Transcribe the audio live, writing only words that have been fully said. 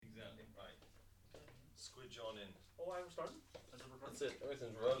Squid John in. Oh, I was starting. That's it.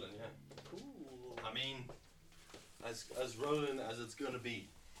 Everything's rolling, yeah. Cool. I mean, as rolling as it's gonna be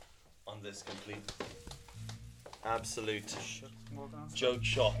on this complete, absolute joke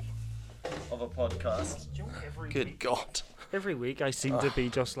shop of a podcast. Good God. Every week I seem to be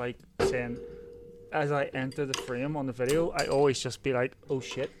just like saying, as I enter the frame on the video, I always just be like, oh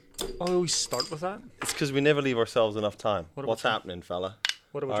shit. I always start with that. It's because we never leave ourselves enough time. What's we happening, fella?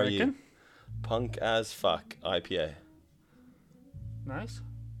 What are we Are drinking? you? Punk as fuck IPA. Nice.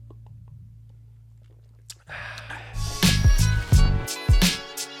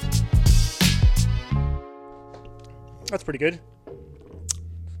 That's pretty good.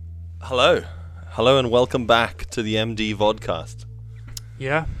 Hello and welcome back to the MD Vodcast.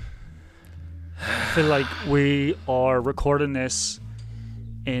 Yeah. I feel like we are recording this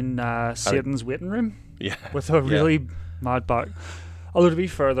in Satan's waiting room. Yeah. With a really mad back. Although to be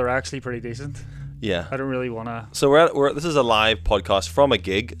fair, they're actually pretty decent. Yeah. I don't really want to. So this is a live podcast from a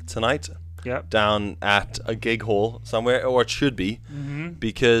gig tonight. Yep. Down at a gig hall somewhere, or it should be,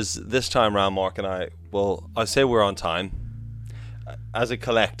 because this time round, Mark and I say we're on time. As a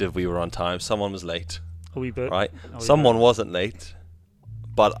collective, we were on time. Someone was late. A wee bit. Right? Someone wasn't late,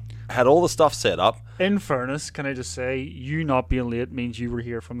 but had all the stuff set up. In fairness, can I just say, you not being late means you were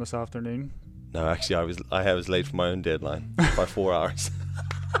here from this afternoon. No, actually, I was late for my own deadline by 4 hours.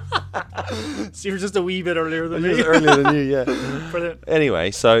 So you were just a wee bit earlier than me. Just earlier than you, yeah. Brilliant.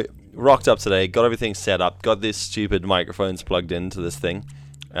 Anyway, so rocked up today, got everything set up, got these stupid microphones plugged into this thing,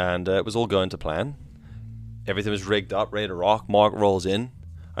 and it was all going to plan. Everything was rigged up, ready to rock. Mark rolls in.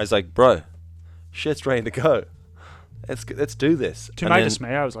 I was like, bro, shit's ready to go. Let's do this. To my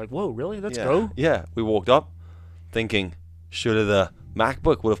dismay, I was like, whoa, really? Let's go. Yeah, we walked up thinking, surely the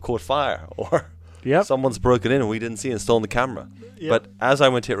MacBook would have caught fire, or someone's broken in and we didn't see it and stolen the camera. Yep. But as I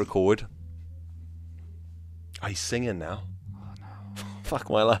went to hit record, he's singing now. Oh, no. Fuck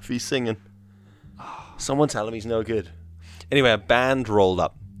my life, he's singing. Someone tell him he's no good. Anyway, a band rolled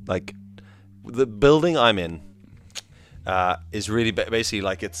up. Like, the building I'm in is really basically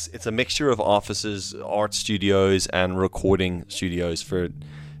like it's a mixture of offices, art studios, and recording studios for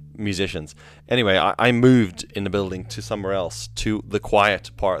musicians. Anyway, I moved in the building to somewhere else, to the quiet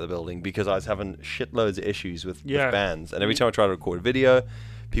part of the building, because I was having shitloads of issues with bands. And every time I try to record a video,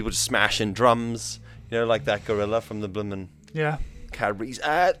 people just smashing drums, like that gorilla from the bloomin' Cadbury's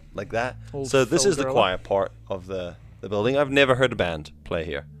ad, like that. So this is the quiet part of the building. I've never heard a band play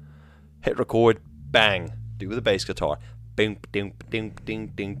here. Hit record, bang, do with a bass guitar. Ding, ding, ding, ding,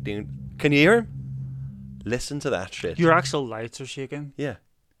 ding, ding. Can you hear him? Listen to that shit. Your actual lights are shaking. Yeah.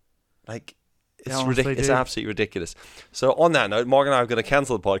 Like, it's ridiculous. It's absolutely ridiculous. So on that note, Morgan and I are going to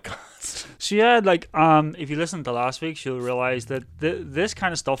cancel the podcast. So if you listened to last week, you'll realize that this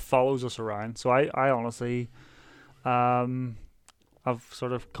kind of stuff follows us around. So I honestly, I've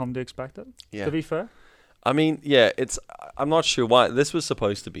sort of come to expect it. Yeah. To be fair. I mean, yeah, I'm not sure why. This was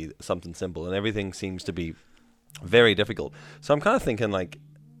supposed to be something simple, and everything seems to be very difficult. So I'm kind of thinking,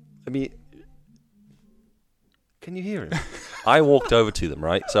 can you hear him? I walked over to them,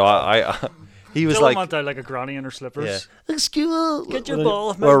 right? So he was like a granny in her slippers. Yeah. Excuse me. Get your ball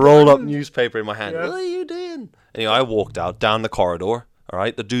off my Or a rolled up newspaper in my hand. Yeah. What are you doing? Anyway, I walked out down the corridor. All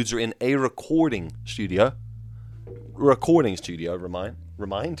right, the dudes are in a recording studio. Remember?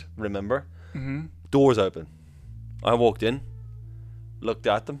 Mm-hmm. Doors open. I walked in, looked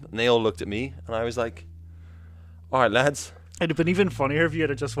at them, and they all looked at me, and I was like, all right, lads. It'd have been even funnier if you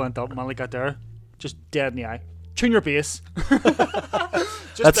had just went up and Malik got there, just dead in the eye. Tune your bass.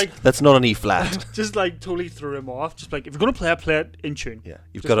 That's not an E flat. Just like totally threw him off. Just like, if you're going to play it in tune. Yeah,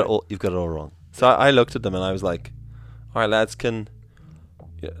 you've got it all wrong. So I looked at them and I was like, all right, lads, can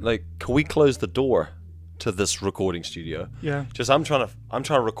we close the door to this recording studio? Yeah. Just I'm trying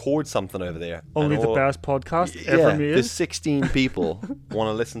to record something over there. Only the best podcast ever made. There's 16 people want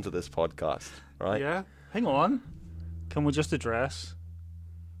to listen to this podcast, right? Yeah. Hang on. Can we just address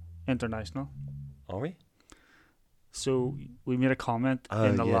international? Are we? So we made a comment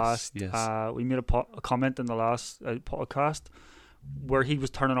in the last. Yes. We made a comment in the last podcast where he was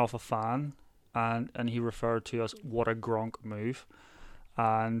turning off a fan, and he referred to us what a Gronk move,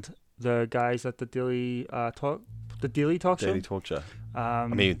 and the guys at the Daily Talk Show. I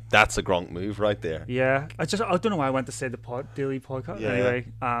mean, that's a Gronk move right there. Yeah, I don't know why I went to say the Daily Podcast. Yeah. Anyway,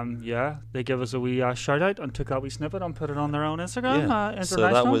 they give us a wee shout out and took that wee snippet and put it on their own Instagram. Yeah. So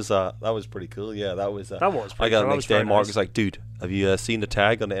that was pretty cool. Yeah, that was. That was. Pretty I got cool. the next day. Mark was like, "Dude, have you seen the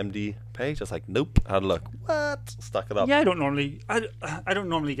tag on the MD page?" I was like, "Nope." I had a look. What? Stuck it up. Yeah, I don't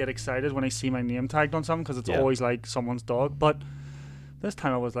normally get excited when I see my name tagged on something because it's always like someone's dog, but This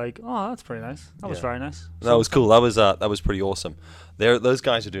time I was like, oh, that's pretty nice. That was very nice. That was cool. That was pretty awesome. Those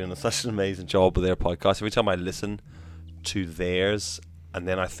guys are doing such an amazing job with their podcast. Every time I listen to theirs and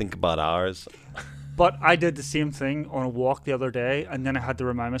then I think about ours. But I did the same thing on a walk the other day, and then I had to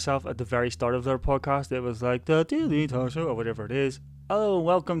remind myself at the very start of their podcast, it was like, the Daily Talk Show, or whatever it is. Oh,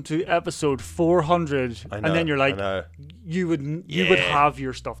 welcome to episode 400. I know, and then you're like, you would have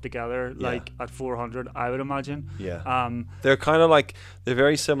your stuff together, like, at 400, I would imagine. Yeah. They're kind of like, they're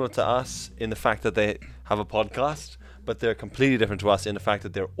very similar to us in the fact that they have a podcast, but they're completely different to us in the fact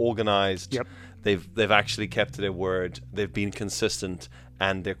that they're organized. Yep. They've actually kept to their word. They've been consistent,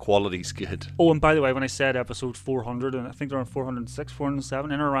 and their quality's good. Oh, and by the way, when I said episode 400, and I think they're on 406,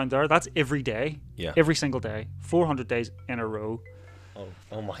 407, in or around there, that's every day. Yeah. Every single day. 400 days in a row.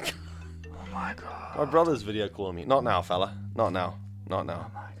 Oh my god. Oh my god. My brother's video calling me. Not now, fella. Not now. Not now.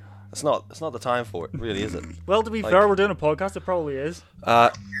 Oh my god. It's not the time for it, really, is it? Well, to be fair, we're doing a podcast. It probably is.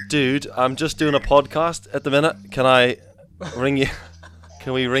 Dude, I'm just doing a podcast at the minute. Can I ring you?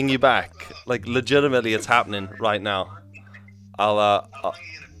 Can we ring you back? Like, legitimately, it's happening right now. All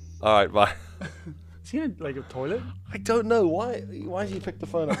right, bye. Is he in, like, a toilet? I don't know. Why did he pick the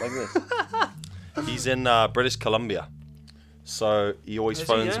phone up like this? He's in British Columbia. So he always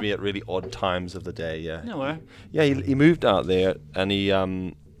phones me at really odd times of the day, yeah. No way. Yeah, he moved out there, and he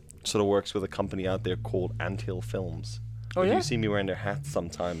sort of works with a company out there called Anthill Films. Oh, yeah? You see me wearing their hats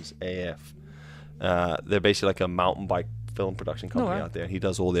sometimes, AF. They're basically like a mountain bike film production company out there. He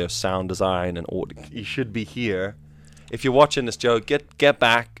does all their sound design and all. He should be here. If you're watching this, Joe, get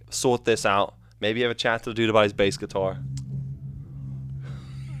back, sort this out. Maybe have a chat to the dude about his bass guitar.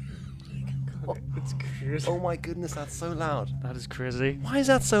 It's crazy. Oh my goodness, that's so loud. That is crazy. Why is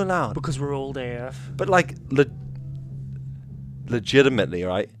that so loud? Because we're old AF. But like, legitimately,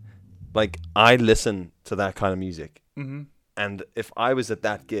 right? Like, I listen to that kind of music. Mm-hmm. And if I was at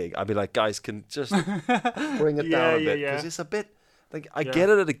that gig, I'd be like, guys, can just bring it down a bit. Because it's a bit, like, I get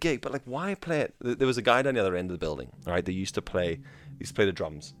it at a gig, but like, why play it? There was a guy down the other end of the building, right? They used to play the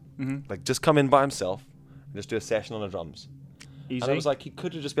drums. Mm-hmm. Like, just come in by himself and just do a session on the drums. Easy. And I was like, he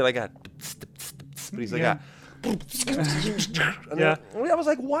could have just been like that. But he's like that. And I was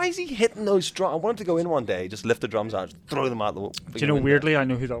like, why is he hitting those drums? I wanted to go in one day, just lift the drums out, throw them out the window. Do you know, weirdly, I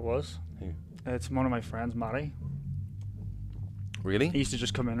know who that was? Who? It's one of my friends, Matty. Really? He used to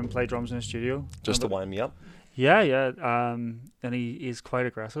just come in and play drums in the studio. Just to wind me up? Yeah. And he is quite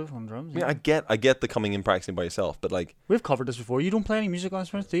aggressive on drums. I mean, I get the coming in practicing by yourself, but like... We've covered this before. You don't play any musical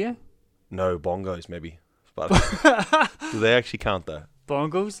instruments, do you? No, bongos maybe. But do they actually count though?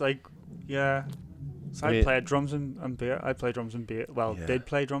 Bongos? Like, yeah. So I played drums and bass. I play drums and bass. Well, did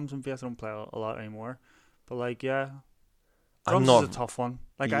play drums and bass. I don't play a lot anymore. But like, yeah. Drums is a tough one.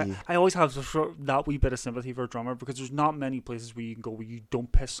 Like, I always have that wee bit of sympathy for a drummer because there's not many places where you can go where you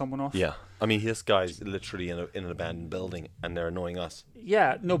don't piss someone off. Yeah. I mean, this guy's literally in an abandoned building and they're annoying us.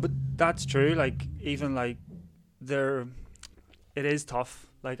 Yeah, no, but that's true. Like, even like, it is tough.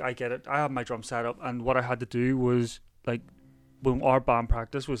 Like, I get it. I have my drum set up, and what I had to do was, like, when our band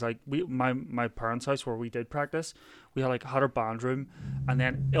practice was, like, my parents' house where we did practice, we had our band room, and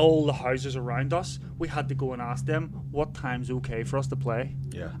then all the houses around us, we had to go and ask them what time's okay for us to play.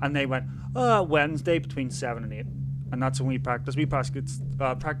 Yeah. And they went, Wednesday between 7 and 8. And that's when we practiced. We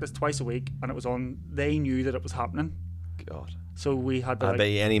practiced twice a week, and it was on, they knew that it was happening. God. So we had to, I bet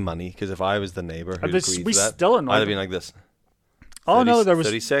you any money, because if I was the neighbour who agreed to that, still I'd have been like this. 30, there was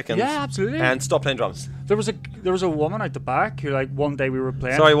 30 seconds. Yeah, absolutely. And stop playing drums. There was a woman at the back who, like, one day we were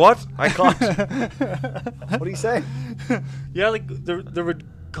playing. Sorry, what? I can't. What are you saying? Yeah, like there would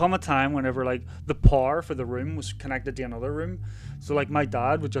come a time whenever like the power for the room was connected to another room, so like my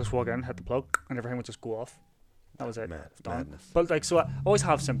dad would just walk in, hit the plug, and everything would just go off. That was it. Madness. But like, so I always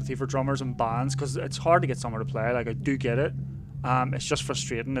have sympathy for drummers and bands because it's hard to get somewhere to play. Like, I do get it. It's just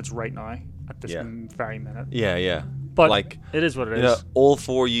frustrating. It's right now at this very minute. Yeah. But like, it is what it is. You know, all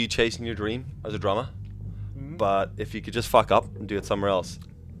for you chasing your dream as a drummer. Mm-hmm. But if you could just fuck up and do it somewhere else,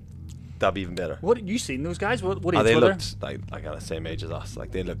 that'd be even better. What you seen those guys? What age they were looked like the same age as us.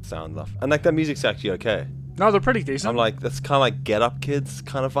 Like, they looked sound enough, and like their music's actually okay. No, they're pretty decent. I'm like, that's kind of like Get Up Kids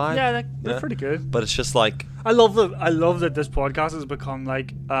kind of vibe. Yeah, they're pretty good. But it's just like, I love that this podcast has become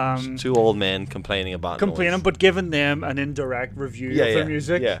like two old men complaining about noise. But giving them an indirect review of their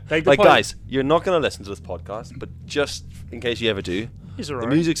music. Yeah, like guys, you're not going to listen to this podcast, but just in case you ever do, the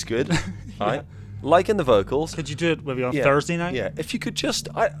music's good, right? Liking the vocals. Could you do it maybe on Thursday night? Yeah, if you could just,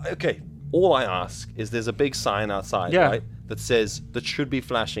 all I ask is there's a big sign outside, right, that says that should be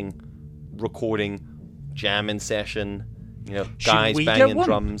flashing, recording, jamming session, guys banging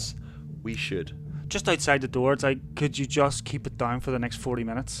drums. We should. just outside the door, it's like, could you just keep it down for the next 40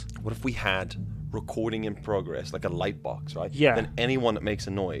 minutes? What if we had recording in progress, like a light box, right? Yeah. Then anyone that makes a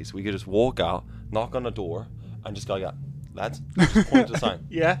noise, we could just walk out, knock on the door, and just go, yeah, lads, just point to the sign.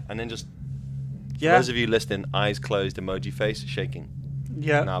 Yeah. And then just, Yeah. for those of you listening, eyes closed, emoji face, shaking.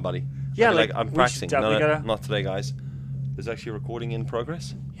 Yeah. Nah, buddy. Yeah, I'd be like, I'm we practicing. should definitely Not today, guys. There's actually a recording in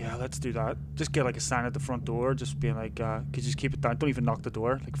progress. Yeah, let's do that. Just get like a sign at the front door, just being like, could you just keep it down? Don't even knock the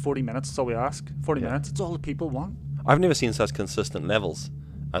door. Like 40 minutes, that's all we ask. 40 minutes, it's all the people want. I've never seen such consistent levels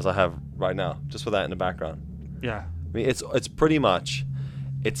as I have right now, just with that in the background. Yeah. I mean, it's pretty much,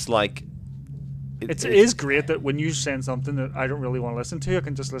 it's like... It is great that when you send something that I don't really want to listen to, I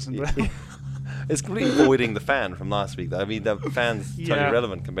can just listen to it. It's completely avoiding the fan from last week. I mean, the fan's totally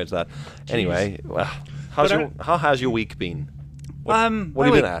irrelevant compared to that. Jeez. Anyway, well, how has your week been? What have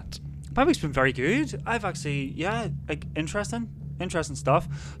you been at? My week's been very good. I've actually, like interesting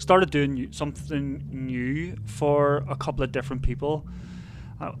stuff. Started doing something new for a couple of different people.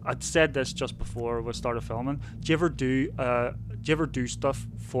 I'd said this just before we started filming. Do you ever do stuff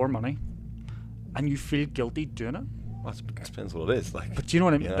for money, and you feel guilty doing it? Well, it depends what it is. Like, but do you know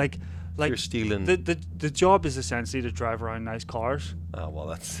what I mean? Yeah. Like you're stealing. The job is essentially to drive around nice cars. Oh well,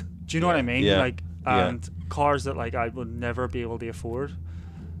 that's. Do you know what I mean? Yeah. Like, and cars that like I would never be able to afford,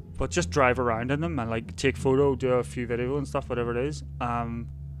 but just drive around in them and like take photo, do a few video and stuff, whatever it is. And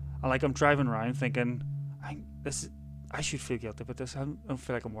like I'm driving around thinking, I should feel guilty about this. I don't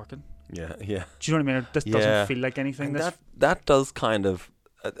feel like I'm working. Yeah. Do you know what I mean? This doesn't feel like anything. And that does kind of.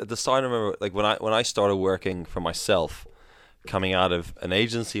 At the start, I remember like when I started working for myself, coming out of an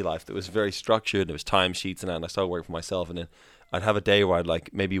agency life that was very structured. There was timesheets and that, and I started working for myself, and then I'd have a day where I'd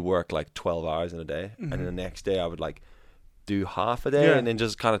like maybe work like 12 hours in a day, and then the next day I would like do half a day and then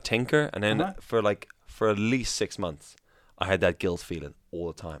just kind of tinker, and then for at least 6 months I had that guilt feeling all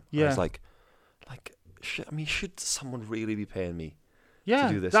the time. I was like should someone really be paying me to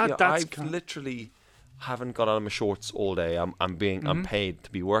do this? I literally haven't got out of my shorts all day. I'm paid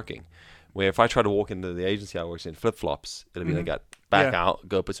to be working. Where if I try to walk into the agency I work in flip-flops, it'll be like get back out,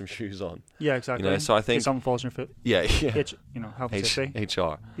 go put some shoes on. Yeah, exactly. You know, so I think if someone falls on your foot. Yeah. Health and safety.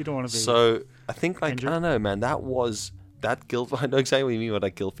 HR. You don't want to be. So I think like injured. I don't know, man. That guilt. I know exactly what you mean by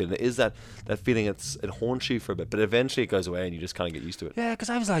that guilt feeling. It is that feeling. It haunts you for a bit, but eventually it goes away and you just kind of get used to it. Yeah, because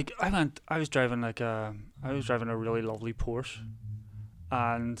I was driving a really lovely Porsche,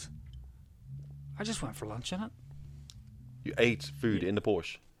 and I just went for lunch in it. You ate food in the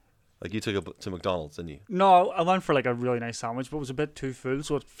Porsche. Like you took it to McDonald's, didn't you? No, I went for like a really nice sandwich, but it was a bit too full,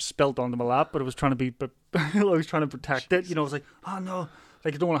 so it spilled onto my lap. But I was trying to protect it. You know, I was like, oh no,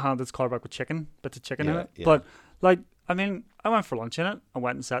 like I don't want to hand this car back with bits of chicken in it. Yeah. But like, I mean, I went for lunch in it. I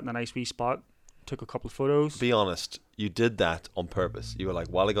went and sat in a nice wee spot, took a couple of photos. Be honest, you did that on purpose. You were like,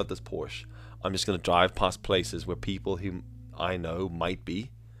 while I got this Porsche, I'm just going to drive past places where people who I know might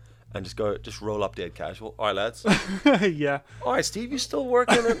be. And just roll up dead casual. All right, lads. Yeah. All right, Steve, you still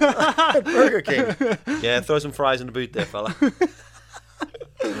working at Burger King? Yeah, throw some fries in the boot there, fella.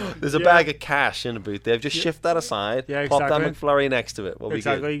 There's a bag of cash in the boot there. Just shift that aside. Yeah, exactly. Pop that McFlurry next to it. We'll be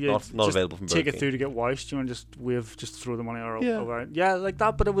good. Not available from Burger King. Take it through to get washed. You know, and just throw the money over. Yeah, like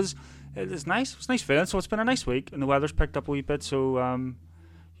that. But it was nice. It was a nice feeling. So it's been a nice week, and the weather's picked up a wee bit. So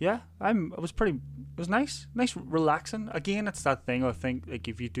it was nice, relaxing. Again, it's that thing I think, like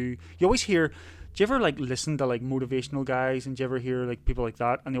if you always hear, do you ever like listen to like motivational guys, and do you ever hear like people like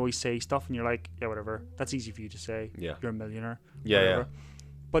that, and they always say stuff, and you're like, yeah, whatever, that's easy for you to say. Yeah, you're a millionaire. Yeah, whatever.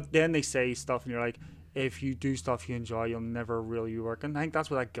 But then they say stuff, and you're like, if you do stuff you enjoy, you'll never really be working. I think that's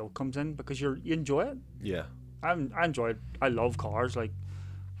where that guilt comes in, because you enjoy it. Yeah, I enjoy it. I love cars, like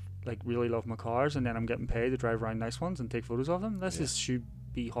really love my cars, and then I'm getting paid to drive around nice ones and take photos of them. Should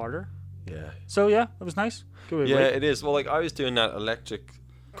be harder. Yeah. So yeah, it was nice. It is. Well, like I was doing that electric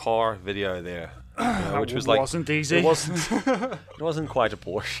car video there, which was like wasn't easy. It wasn't quite a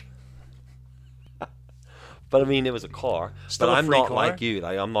Porsche. But I mean, it was a car. Still but I'm not car. Like you.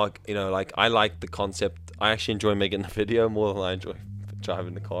 Like I'm not. Like I like the concept. I actually enjoy making the video more than I enjoy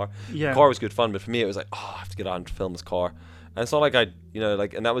driving the car. Yeah. The car was good fun, but for me, it was like, I have to get out and film this car. And it's not like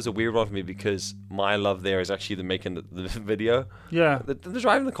and that was a weird one for me, because my love there is actually making the video. Yeah. The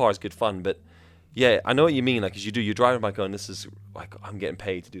driving the car is good fun, but yeah, I know what you mean. Like, as you're driving by going, this is like, I'm getting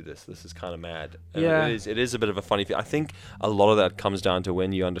paid to do this. This is kind of mad. And yeah. It is a bit of a funny thing. I think a lot of that comes down to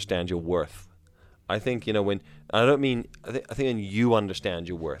when you understand your worth. I think, I think when you understand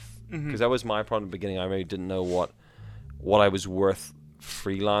your worth, because that was my problem at the beginning. I really didn't know what I was worth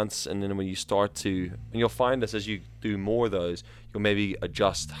freelance, and then when you start to, and you'll find this as you do more of those, you'll maybe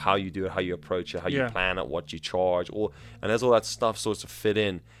adjust how you do it, how you approach it, how you plan it, what you charge, and as all that stuff starts to fit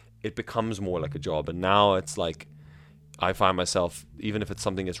in, it becomes more like a job. And now it's like, I find myself, even if it's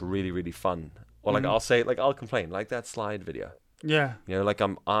something that's really, really fun, or like I'll complain, like that slide video. Yeah. You know, like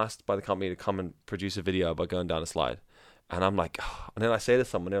I'm asked by the company to come and produce a video about going down a slide. And I'm like, oh. And then I say to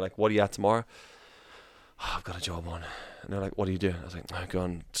someone, they're like, what are you at tomorrow? Oh, I've got a job on. And they're like, what are you doing? I was like,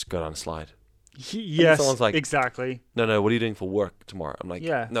 just go down a slide. Yes, someone's like, exactly. No, what are you doing for work tomorrow? I'm like,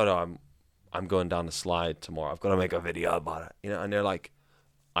 yeah. No, I'm going down the slide tomorrow. I've got to make a video about it. You know, and they're like,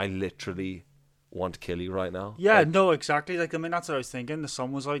 I literally want to kill you right now. Yeah, like, no, exactly. Like, I mean, that's what I was thinking. The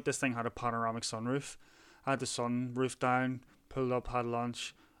sun was out. This thing had a panoramic sunroof. I had the sunroof down, pulled up, had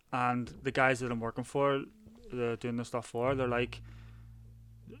lunch, and the guys that I'm working for, doing the stuff for,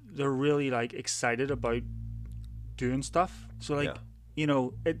 they're really like excited about doing stuff. So like, you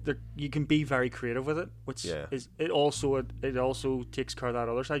know, you can be very creative with it, which is it also takes care of that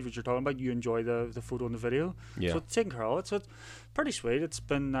other side which you're talking about. You enjoy the photo and the video, so it's taking care of it. So it's pretty sweet. It's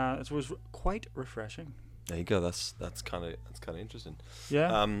been it was quite refreshing. There you go. That's kind of interesting.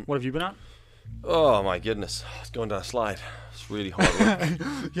 Yeah. What have you been at? Oh my goodness, I was going down a slide. It's really hard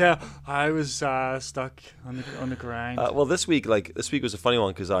work. Yeah, I was stuck on the grind. Well, this week was a funny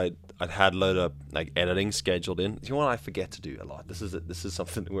one because I'd had a load of like editing scheduled in. You know what I forget to do a lot? This is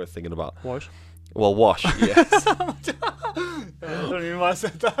something we're thinking about. Wash. Well, wash. Yes. I don't even want to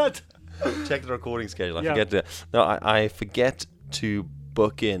say that. Check the recording schedule. I forget to. No, I forget to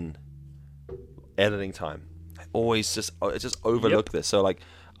book in editing time. I always just overlook this. So like,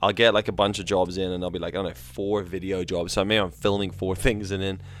 I'll get like a bunch of jobs in, and I'll be like, I don't know, 4 video jobs. So maybe I'm filming 4 things, and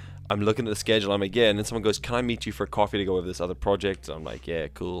then I'm looking at the schedule. I'm like, yeah, and then someone goes, can I meet you for coffee to go over this other project? And I'm like, yeah,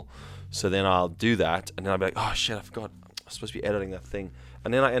 cool. So then I'll do that, and then I'll be like, oh shit, I forgot. I'm supposed to be editing that thing.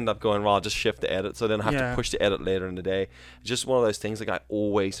 And then I end up going, well, I'll just shift the edit. So then I have to push the edit later in the day. It's just one of those things, like I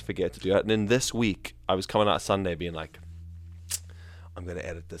always forget to do it. And then this week, I was coming out Sunday being like, I'm going to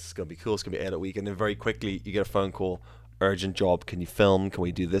edit this. It's going to be cool. It's going to be edit week. And then very quickly, you get a phone call. Urgent job, can you film? Can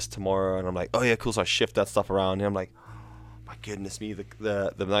we do this tomorrow? And I'm like, oh yeah, cool. So I shift that stuff around, and I'm like, oh, my goodness me,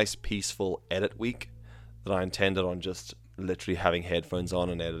 the nice peaceful edit week that I intended on just literally having headphones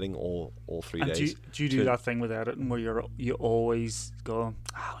on and editing all 3 days. Do you do that thing with editing where you always go,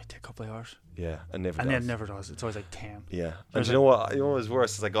 it'll take a couple of hours? Yeah, and then it never does. It's always like 10. Yeah, and you know what? You know what was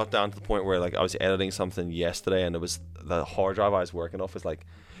worse is I got down to the point where like I was editing something yesterday, and it was the hard drive I was working off was like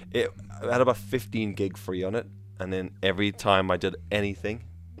it had about 15 gig free on it. And then every time I did anything,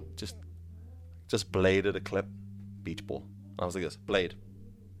 just bladed a clip, beach ball. I was like this, blade.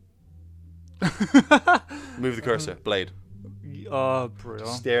 Move the cursor, blade. Oh, bro.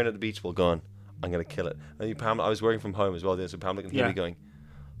 Staring at the beach ball, going, I'm going to kill it. And Pamela, I was working from home as well, so Pamela can hear me going,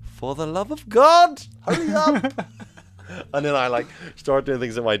 for the love of God, hurry up. And then I like start doing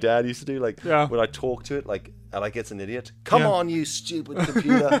things that my dad used to do, like when I talk to it, like it's an idiot. Come on, you stupid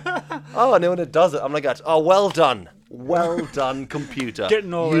computer. Oh, and then when it does it, I'm like, oh, well done, computer.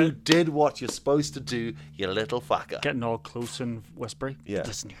 You did what you're supposed to do, you little fucker. Getting all close and whispering. Yeah.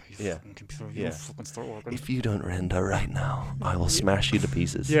 Listen here, you fucking computer. You fucking start working. If you don't render right now, I will smash you to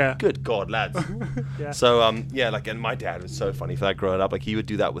pieces. Yeah. Good God, lads. So like, and my dad was so funny for that growing up. Like he would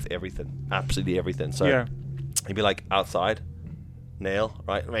do that with everything, absolutely everything. So he'd be like outside, nail,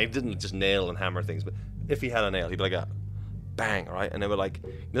 right? I mean, he didn't just nail and hammer things, but if he had a nail, he'd be like a bang, right? And they were like,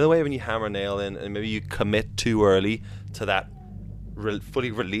 you know the way when you hammer a nail in and maybe you commit too early to that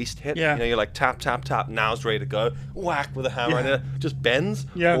fully released hit? You know, you're like tap, tap, tap, now it's ready to go, whack with a hammer, and then it just bends,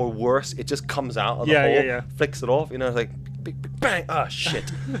 or worse, it just comes out of the hole, flicks it off, you know, it's like, big, big, bang,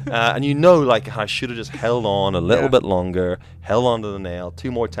 shit. And you know, like, I should have just held on a little bit longer, held on to the nail,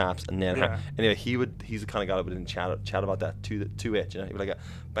 2 more taps, and then anyway, he's the kind of guy that wouldn't chat about that to it, you know, he'd be like,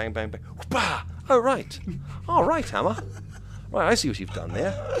 bang, bang, bang, bah! Oh, right, all right, hammer, right, I see what you've done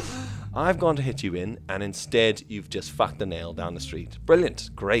there. I've gone to hit you in, and instead you've just fucked the nail down the street. Brilliant,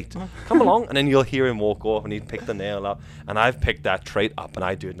 great. Come along, and then you'll hear him walk off, and he'd pick the nail up, and I've picked that trait up, and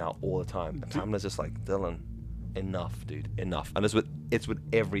I do it now all the time. And Pamela's just like, Dylan, enough, dude, enough. And it's with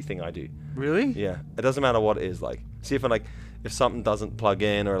everything I do. Really? Yeah, it doesn't matter what it is. Like, see if if something doesn't plug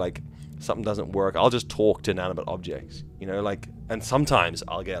in or like something doesn't work, I'll just talk to inanimate objects. You know, like, and sometimes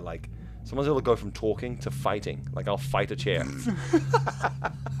I'll get like. Sometimes it'll go from talking to fighting. Like, I'll fight a chair.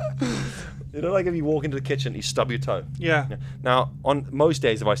 You know, like if you walk into the kitchen, you stub your toe. Yeah. Now, on most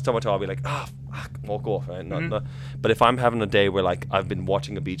days, if I stub my toe, I'll be like, fuck, walk off. Right? No. But if I'm having a day where, like, I've been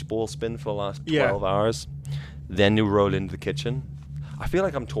watching a beach ball spin for the last 12 hours, then you roll into the kitchen. I feel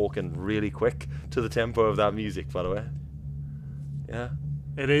like I'm talking really quick to the tempo of that music, by the way. Yeah.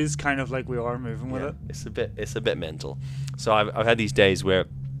 It is kind of like we are moving with it. It's a bit mental. So I've had these days where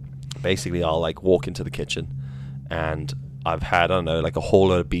basically I'll like walk into the kitchen and I've had, I don't know, like a whole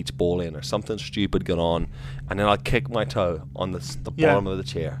load of beach ball in or something stupid going on, and then I'll kick my toe on the bottom of the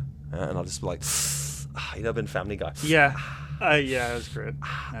chair, and I'll just be like, you know, I've been Family Guy. Yeah. Yeah, that was great.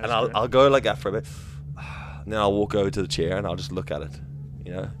 And I'll go like that for a bit, and then I'll walk over to the chair and I'll just look at it,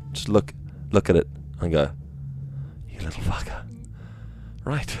 you know, just look at it and go, you little fucker,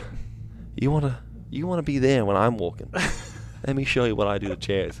 right? You wanna be there when I'm walking? Let me show you what I do to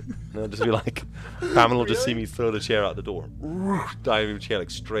chairs. And I'll just be like, Pamela will just see me throw the chair out the door, dive in the chair like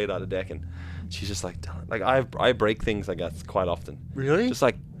straight out the deck, and she's just like I break things, I guess, quite often. Really? Just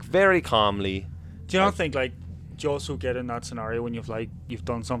like very calmly. Do you not think like do you also get in that scenario when you've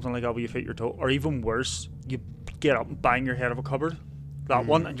done something like that where you've hit your toe, or even worse, you get up and bang your head off a cupboard, that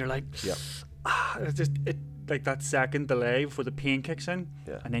one, and you're like, it's just like that second delay before the pain kicks in,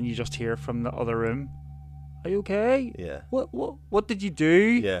 and then you just hear from the other room, are you okay? Yeah. What did you do?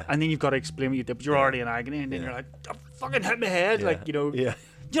 Yeah. And then you've got to explain what you did, but you're already in agony, and then you're like, I fucking hit my head, like, you know. Yeah.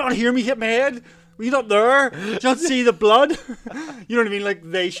 Do you not hear me hit my head? Were you not there? Do you not see the blood? You know what I mean? Like,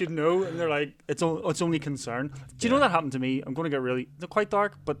 they should know, and they're like, it's only concern. Do you know that happened to me? I'm going to get really quite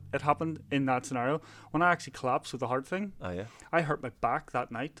dark, but it happened in that scenario when I actually collapsed with the heart thing. Oh yeah. I hurt my back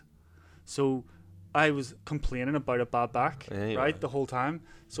that night, so I was complaining about a bad back, right, the whole time.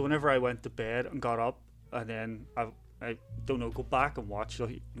 So whenever I went to bed and got up, and then I don't know, go back and watch, you'll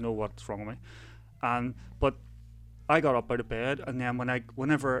know what's wrong with me. But I got up out of bed, and then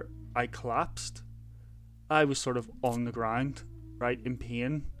whenever I collapsed, I was sort of on the ground, right, in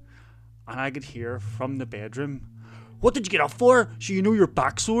pain, and I could hear from the bedroom, what did you get up for? So you know your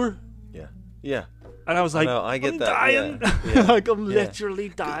back's sore? Yeah. Yeah. And I was like, I get I'm that. dying. Yeah. Like, I'm literally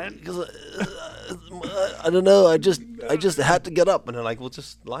dying. Because I don't know, I just had to get up, and they're like, well,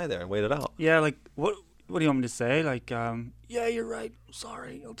 just lie there and wait it out. Yeah, like, what do you want me to say? Like, yeah, you're right.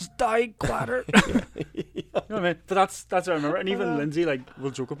 Sorry, I'll just die, quatter. You know what I mean? But that's what I remember. And even Lindsay, like,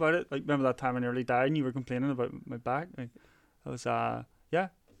 will joke about it. Like, remember that time I nearly died and you were complaining about my back? Like, that was, yeah.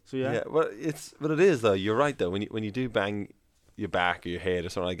 So, yeah. Yeah, well, it is, though. You're right, though. When you do bang your back or your head or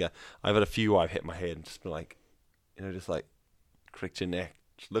something like that, I've had a few where I've hit my head and just been like, you know, just like, cricked your neck.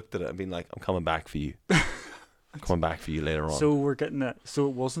 Just looked at it and been like, I'm coming back for you. I'm coming back for you later on. So we're getting that. So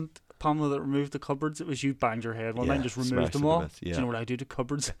it wasn't Pamela that removed the cupboards, it was you banged your head one night and just removed them all. Do you know what I do to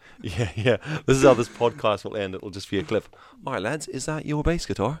cupboards? Yeah. This is how this podcast will end. It'll just be a clip. All right, lads, is that your bass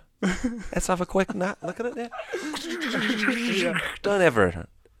guitar? Let's have a quick look at it there. Don't ever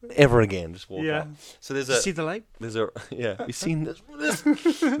again. Just walk out. So there's see the light? You've seen this.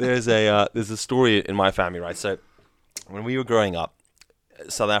 There's a story in my family, right? So when we were growing up,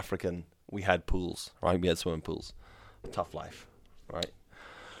 South African, we had pools, right? We had swimming pools. Tough life, right?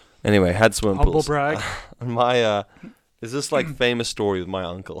 Anyway, had swimming pools. Humble brag. And there's this like famous story with my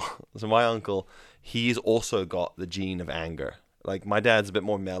uncle. So my uncle, he's also got the gene of anger. Like my dad's a bit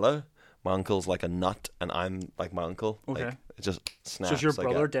more mellow. My uncle's like a nut, and I'm like my uncle. Okay. Like, it just snaps. So is your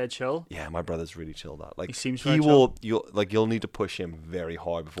brother dead chill? Yeah, my brother's really chilled out. Like he seems very chill. You'll need to push him very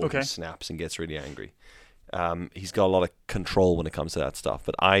hard before he snaps and gets really angry. He's got a lot of control when it comes to that stuff,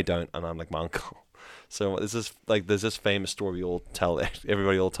 but I don't, and I'm like my uncle. So there's this famous story we all tell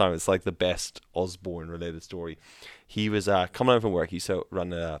everybody all the time. It's like the best Osborne related story. He was coming home from work. He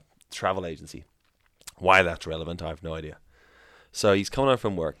run a travel agency. Why that's relevant, I have no idea. So he's coming home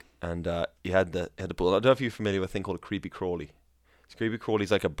from work, and he had the pool. I don't know if you're familiar with a thing called a creepy crawly. Creepy crawly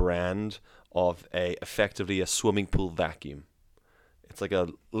is like a brand of effectively a swimming pool vacuum. It's like a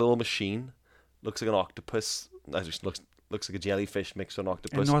little machine. Looks like an octopus. Just looks like a jellyfish mixed with an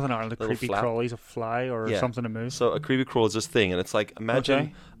octopus. In Northern Ireland, a creepy crawly is a fly or something to move. So a creepy crawl is this thing, and it's like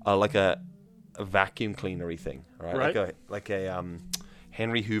imagine like a vacuum cleanery thing, right? Like a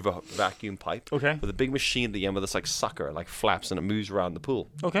Henry Hoover vacuum pipe. Okay. With a big machine at the end with this like sucker, like flaps, and it moves around the pool.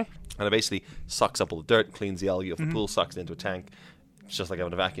 Okay. And it basically sucks up all the dirt, cleans the algae off the pool, sucks it into a tank. It's just like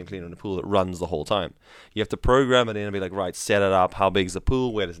having a vacuum cleaner in the pool that runs the whole time. You have to program it in and be like, right, set it up. How big is the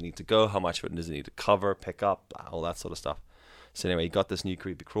pool? Where does it need to go? How much of it does it need to cover, pick up, all that sort of stuff. So anyway, he got this new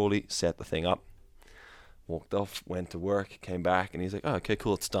creepy crawly, set the thing up, walked off, went to work, came back, and he's like, oh, okay,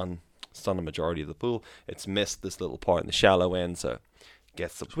 cool, it's done. It's done the majority of the pool. It's missed this little part in the shallow end, so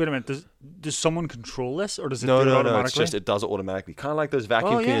gets the... So wait a minute, does someone control this, or does it do it automatically? No, it's just, it does it automatically. Kind of like those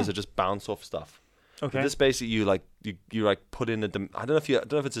vacuum cleaners that just bounce off stuff. Okay. But this basically you put in I don't know if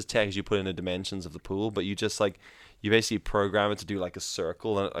it's as tech as you put in the dimensions of the pool, but you just you basically program it to do like a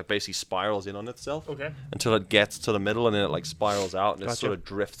circle, and it like basically spirals in on itself. Okay. Until it gets to the middle, and then it like spirals out, and it sort of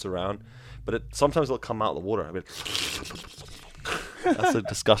drifts around. But sometimes it'll come out of the water. I mean, that's a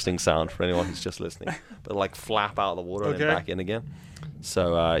disgusting sound for anyone who's just listening. But like flap out of the water and then back in again.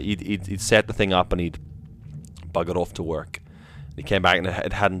 So he'd set the thing up, and he'd buggered off to work. He came back and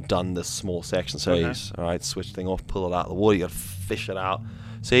it hadn't done this small section, so he's all right. Switch the thing off, pull it out of the water. You got to fish it out.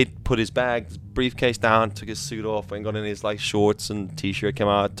 So he put his briefcase down, took his suit off, and got in his like shorts and t-shirt. Came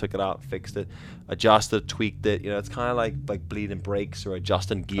out, took it out, fixed it, adjusted, tweaked it. It's kind of like bleeding brakes or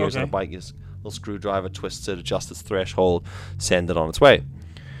adjusting gears on a bike. His little screwdriver twists it, adjusts its threshold, send it on its way.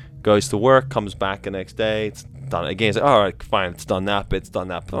 Goes to work, comes back the next day. It's done again. He's like, all right, fine, it's done that bit, it's done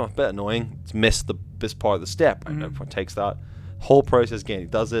that. Oh, a bit annoying. It's missed this part of the step. And everyone takes that whole process again. He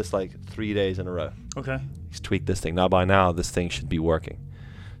does this like 3 days in a row. Okay. He's tweaked this thing. Now by now, this thing should be working.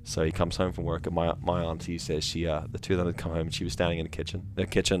 So he comes home from work, and my auntie says the two of them had come home, and she was standing in the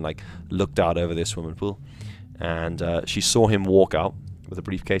kitchen, like looked out over their swimming pool, and she saw him walk out with a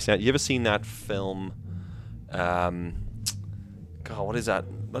briefcase. Now, you ever seen that film? God, what is that?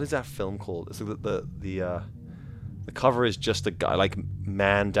 What is that film called? It's the cover is just a guy like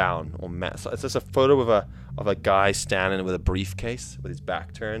man down or man. So it's just a photo of a guy standing with a briefcase with his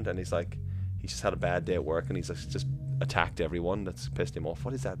back turned, and he's just had a bad day at work, and he's just attacked everyone that's pissed him off.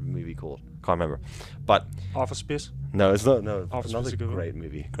 What is that movie called? Can't remember. But Office Space? No, it's not. No, Office another Space great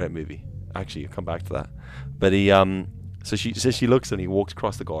movie. Actually, I'll come back to that. But he so she looks, and he walks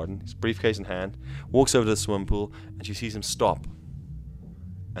across the garden, his briefcase in hand, walks over to the swimming pool, and she sees him stop,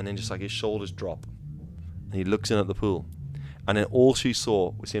 and then just like his shoulders drop, and he looks in at the pool, and then all she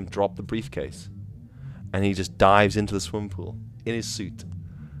saw was him drop the briefcase, and he just dives into the swimming pool in his suit,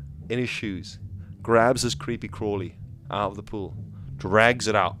 in his shoes, grabs his creepy crawly out of the pool, drags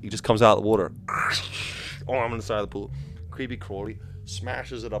it out. He just comes out of the water, arm on the side of the pool, creepy crawly,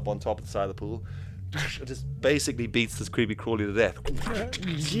 smashes it up on top of the side of the pool, just basically beats this creepy crawly to death.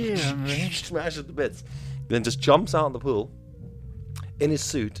 Yeah, man. Smashes to bits. Then just jumps out of the pool in his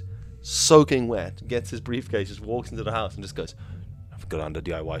suit, soaking wet, gets his briefcase, just walks into the house and just goes, I've got down to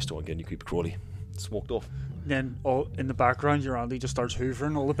the DIY store and get a new creepy crawly. Just walked off. Then all in the background, your auntie just starts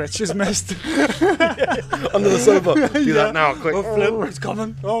hoovering all the bitches missed. Under the sofa. Do that now, quick. Oh, flip, it's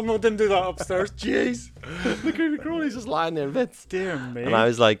coming. Oh no, didn't do that upstairs. Jeez. The creepy crawly's just lying there in bits. Dear me. And I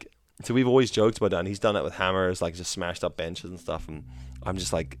was like, so we've always joked about that, and he's done it with hammers, like just smashed up benches and stuff. And I'm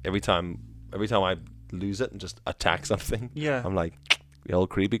just like, every time I lose it and just attack something, I'm like, the old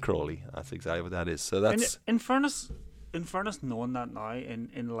creepy crawly. That's exactly what that is. So that's in fairness, knowing that now,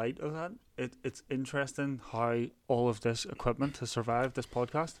 in light of that, it's interesting how all of this equipment has survived this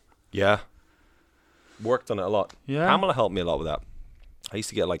podcast. Yeah. Worked on it a lot. Yeah. Pamela helped me a lot with that. I used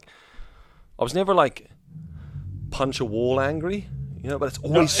to get like, I was never like punch a wall angry, but it's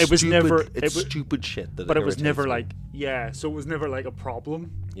always stupid. Stupid shit. But it was never like, so it was never like a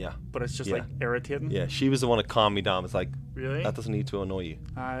problem. Yeah. But it's just like irritating. Yeah, she was the one to calm me down. It's like, really? That doesn't need to annoy you.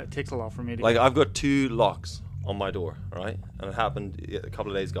 It takes a lot for me to like, I've got 2 locks on my door, right? And it happened a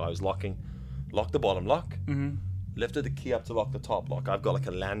couple of days ago. I was locked the bottom lock, lifted the key up to lock the top lock. I've got like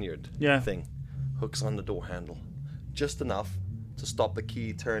a lanyard thing, hooks on the door handle, just enough to stop the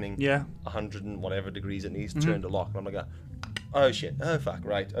key turning 100 and whatever degrees it needs to turn to lock. And I'm like, oh shit, oh fuck,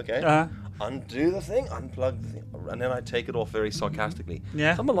 right, okay. Undo the thing, unplug the thing, and then I take it off very sarcastically.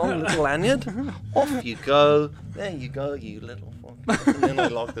 Yeah. Come along, little lanyard. Off you go. There you go, you little fuck. And then I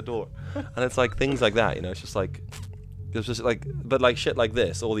lock the door. And it's like things like that, it's just like, but like shit like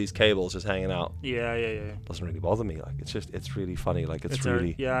this, all these cables just hanging out. Yeah. Doesn't really bother me. Like, it's really funny. Like, it's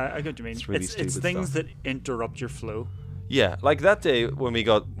really. I get what you mean. It's really stupid It's things stuff that interrupt your flow. Yeah, like that day when we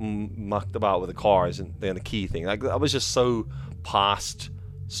got mucked about with the cars and the key thing, like that was just so past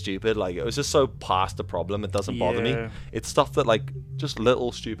stupid. Like, it was just so past the problem. It doesn't bother me. It's stuff that like just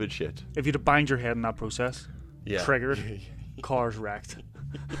little stupid shit. If you'd have banged your head in that process, triggered, car's wrecked.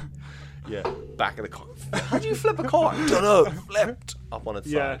 Yeah, back of the car. How do you flip a car? I don't know. Flipped up on its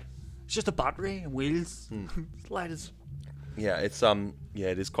side. It's just a battery and wheels. Light as. Yeah, it's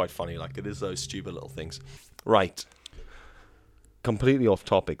it is quite funny. Like, it is those stupid little things. Right. Completely off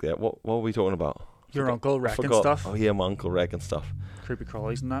topic there. What were we talking about? Your uncle wrecking stuff. Oh yeah, my uncle wrecking stuff. Creepy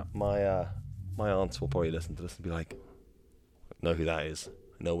crawlies and that. My aunts will probably listen to this and be like, know who that is.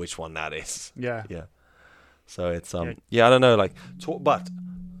 Know which one that is. Yeah. Yeah. So it's I don't know, like but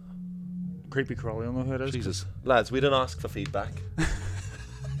creepy crawly, I don't know who it is. Jesus. Lads, we didn't ask for feedback.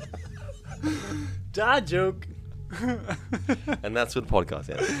 Dad joke. And that's what the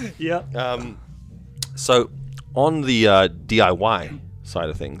podcast is. Yeah. So on the DIY side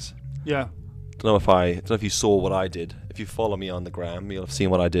of things, don't know if you saw what I did. If you follow me on the gram, you'll have seen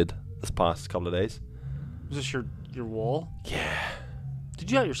what I did this past couple of days. Was this your wall? Yeah. Did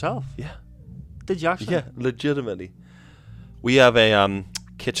you do it yourself? Yeah. Did you actually? Yeah, legitimately. We have a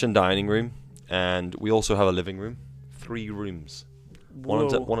kitchen dining room, and we also have a living room. 3 rooms.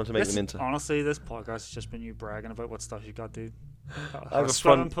 Wanted to make them into. Honestly, this podcast has just been you bragging about what stuff you got, dude. I have a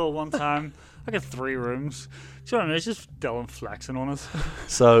swimming pool one time. I got 3 rooms. Do you know what I mean? It's just Dylan flexing on us.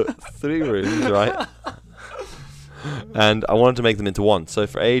 So 3 rooms, right? And I wanted to make them into one. So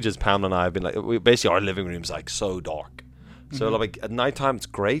for ages, Pamela and I have been like, basically our living room's like so dark. So like at nighttime it's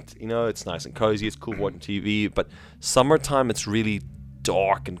great, you know, it's nice and cozy, it's cool watching TV. But summertime it's really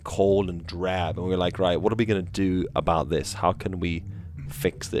dark and cold and drab. And we're like, right, what are we gonna do about this? How can we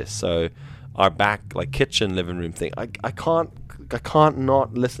fix this? So our back like kitchen living room thing, I can't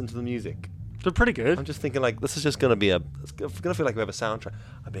not listen to the music. They're pretty good. I'm just thinking like this is just gonna be it's gonna feel like we have a soundtrack.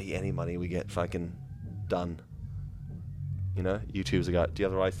 I bet you any money we get fucking done. You know, YouTube's got, do you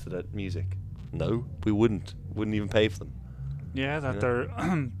have the rights to that music? No, we wouldn't even pay for them. Yeah, that their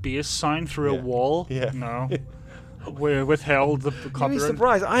bass sound through a wall. Yeah. No. We withheld the copyright. You'd be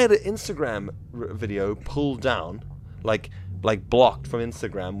surprised. I had an Instagram video pulled down, like blocked from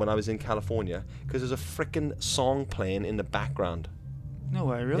Instagram when I was in California because there's a freaking song playing in the background. No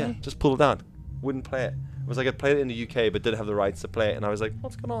way, really? Yeah, just pulled it down. Wouldn't play it. It was like I played it in the UK but didn't have the rights to play it, and I was like,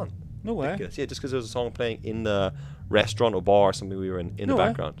 what's going on? No way. Ridiculous. Yeah, just because there was a song playing in the restaurant or bar or something we were in the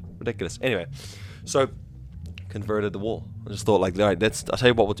background. Ridiculous. Anyway, so converted the wall. I just thought like, all right, I'll tell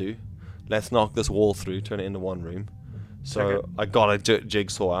you what we'll do. Let's knock this wall through, turn it into one room. So I got a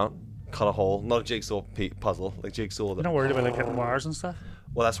jigsaw out, cut a hole. Not a jigsaw puzzle, like jigsaw. You're not worried about like hitting wires and stuff?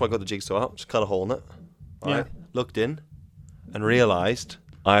 Well, that's why I got the jigsaw out. Just cut a hole in it. Yeah. Right, looked in and realised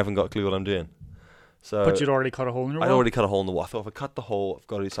I haven't got a clue what I'm doing. So but you'd already cut a hole in your wall? I'd already cut a hole in the wall. I thought if I cut the hole, I've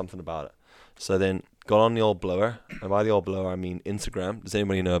got to do something about it. So then got on the old blower. And by the old blower, I mean Instagram. Does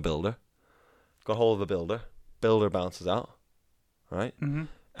anybody know a builder? Got hold of a builder. Builder bounces out. Right? Mm-hmm.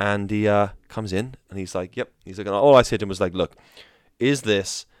 And he comes in and he's like, yep. He's like, all I said to him was like, look, is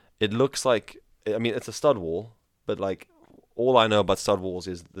this, it looks like, I mean, it's a stud wall, but like, all I know about stud walls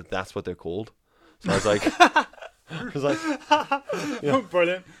is that that's what they're called. So I was like, yeah.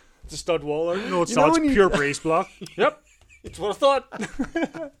 Brilliant. It's a stud wall. No, it's not. It's pure brace block. Yep. That's what I thought.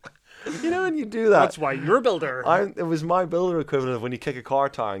 You know when you do that. That's why you're a builder. It was my builder equivalent of when you kick a car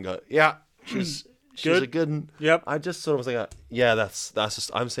tire and go, yeah, she's a good one. Yep. I just sort of was like, yeah, that's just,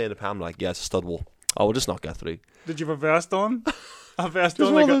 I'm saying to Pam like, yeah, it's a stud wall. Oh, we'll just knock that through. Did you have a vest on? A vest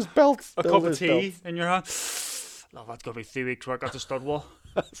on, like those belts. A cup of tea in your hand. No, that's gonna be 3 weeks work. That's a stud wall.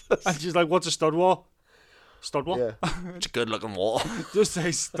 And she's like, what's a stud wall? Stud wall? Yeah. It's a good looking wall. Just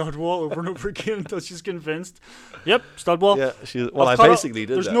say stud wall over and over again until she's convinced. Yep, stud wall. Yeah, I basically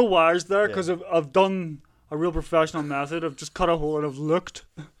did There's that. no wires there because I've done a real professional method. I've just cut a hole and I've looked.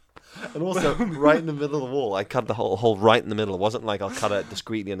 And also, right in the middle of the wall, I cut the hole right in the middle. It wasn't like I'll cut it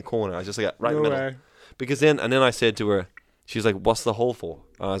discreetly in the corner. I was just like, right in the middle. Because then I said to her, she's like, what's the hole for?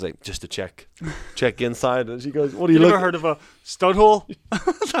 And I was like, just to check inside. And she goes, what do you look? You ever heard of a stud hole?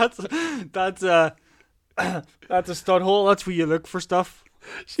 That's a stud hole. That's where you look for stuff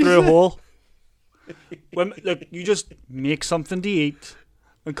through a hole. Look, you just make something to eat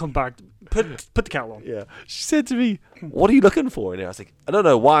and come back. Put the kettle on. Yeah. She said to me, what are you looking for in there? I was like, I don't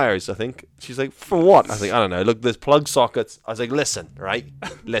know, wires, I think. She's like, for what? I was like, I don't know. Look, there's plug sockets. I was like, listen, right?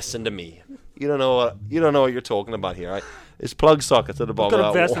 Listen to me. You don't know what you're talking about here, right? It's plug sockets at the bottom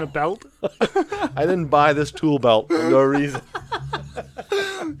of that wall. Got a vest and a belt? I didn't buy this tool belt for no reason.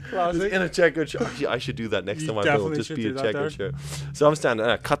 In a checkered shirt. I should do that next time I build. Just be a checkered shirt. So I'm standing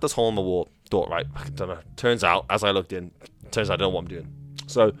there. I cut this hole in the wall. Thought, right, I don't know. Turns out, as I looked in, I don't know what I'm doing.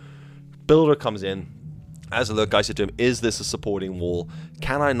 So builder comes in. As I look, I said to him, is this a supporting wall?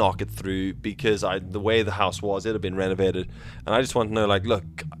 Can I knock it through? Because the way the house was, it had been renovated. And I just want to know, like, look,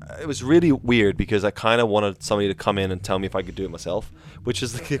 it was really weird because I kind of wanted somebody to come in and tell me if I could do it myself, which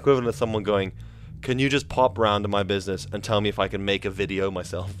is the equivalent of someone going, can you just pop around to my business and tell me if I can make a video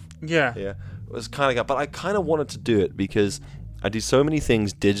myself? Yeah. Yeah. It was kind of, but I kind of wanted to do it because I do so many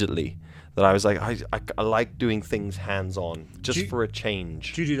things digitally that I was like, I like doing things hands-on just for a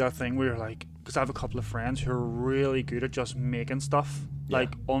change. Do you do that thing where you're like, because I have a couple of friends who are really good at just making stuff,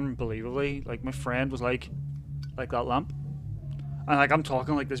 like unbelievably. Like my friend was like that lamp, and like I'm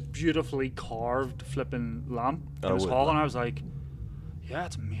talking like this beautifully carved flipping lamp in his hall, and I was like, yeah,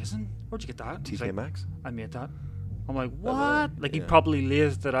 it's amazing. Where'd you get that? TK like, Maxx. I made that. I'm like, what? Like he probably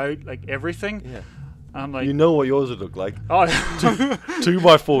lathed it out, like everything. Yeah. And I'm like, you know what yours would look like? Oh,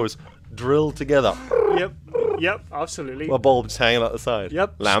 2x4s drilled together. Yep, absolutely. A bulb just hanging out the side.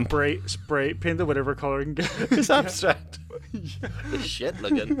 Yep. Lamp. Spray, paint it whatever colour you can get. It's abstract. It's shit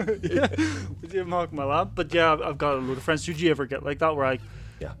looking. Would you mark my lamp? But yeah, I've got a load of friends. Did you ever get like that where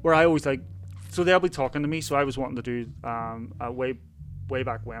I always like, so they'll be talking to me. So I was wanting to do way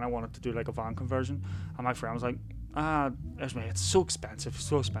back when I wanted to do like a van conversion, and my friend was like, it's so expensive,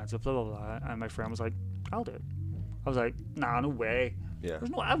 blah, blah, blah. And my friend was like, I'll do it. I was like, nah, no way. Yeah.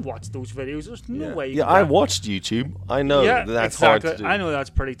 I've watched those videos. There's no way. Yeah, I watched YouTube. I know that's hard to do. I know that's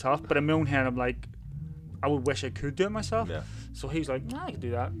pretty tough, but in my own head, I'm like, I would wish I could do it myself. Yeah. So he's like, nah, I can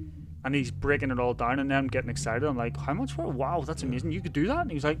do that. And he's breaking it all down, and then I'm getting excited. I'm like, how much for it? Wow, that's amazing. You could do that?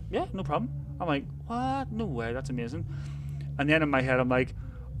 And he's like, yeah, no problem. I'm like, what? No way, that's amazing. And then in my head, I'm like,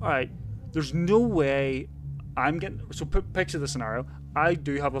 all right, there's no way I'm getting... So picture the scenario. I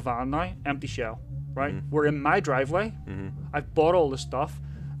do have a van now, empty shell, right? Mm-hmm. We're in my driveway. Mm-hmm. I've bought all the stuff,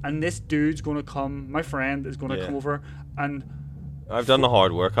 and this dude's going to come, my friend is going to come over, and... I've done the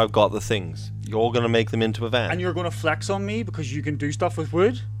hard work. I've got the things. You're going to make them into a van. And you're going to flex on me because you can do stuff with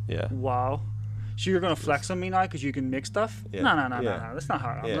wood? Yeah. Wow. So you're going to flex on me now because you can make stuff? Yeah. No. That's not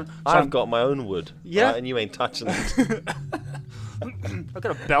how it happens. So I've got my own wood. Yeah. Right, and you ain't touching it. I've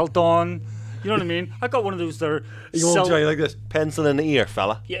got a belt on. You know what I mean? I got one of those there. You want to try like this? Pencil in the ear,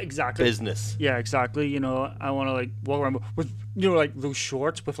 fella. Yeah, exactly. Business. Yeah, exactly. You know, I want to like walk around with, you know, like those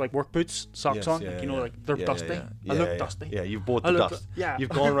shorts with like work boots, socks on. Like, you know, like they're dusty. I look dusty. Yeah, you've bought the dust. You've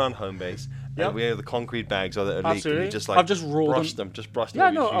gone around home base. Yeah. We have the concrete bags or the leak. And you just like I've just rolled brushed them. Just brushed them.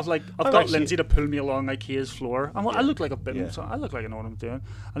 Yeah, no, I've got Lindsay to pull me along IKEA's floor. I look like a bit. So I look like I know what I'm doing.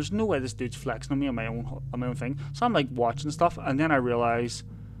 And there's no way this dude's flexing on me on my own thing. So I'm like watching stuff, and then I realize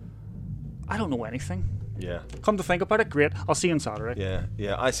I don't know anything. Yeah. Come to think about it, great. I'll see you on Saturday.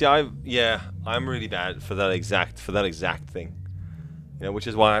 Yeah. I'm really bad for that exact thing. You know, which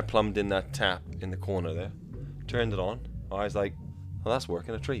is why I plumbed in that tap in the corner there. Turned it on. I was like, oh, that's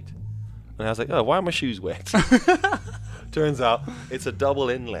working, a treat. And I was like, oh, why are my shoes wet? Turns out it's a double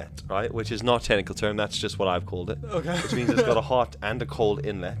inlet, right? Which is not a technical term. That's just what I've called it. Okay. Which means it's got a hot and a cold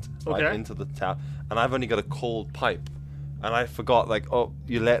inlet right into the tap. And I've only got a cold pipe. And I forgot, like, oh,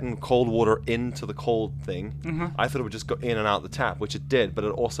 you're letting cold water into the cold thing. Mm-hmm. I thought it would just go in and out the tap, which it did, but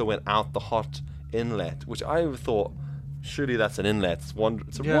it also went out the hot inlet, which I thought, surely that's an inlet. It's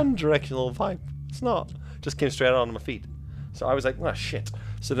a one-directional pipe. It's not. It just came straight out on my feet. So I was like, oh, shit.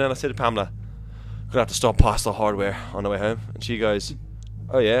 So then I said to Pamela, I'm going to have to stop past the hardware on the way home. And she goes,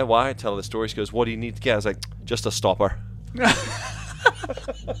 oh, yeah, why? I tell her the story. She goes, what do you need to get? I was like, just a stopper.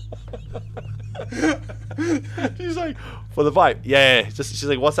 She's like, for the pipe? Yeah. She's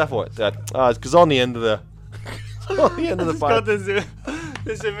like, what's that for? It's because on the end of the pipe. Got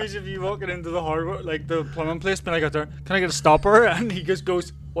this image of you walking into the hardware, like the plumbing place, being like, can I get a stopper? And he just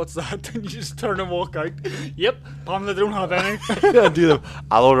goes, what's that? And you just turn and walk out. Yep, Pamela, they don't have any. Yeah, do them.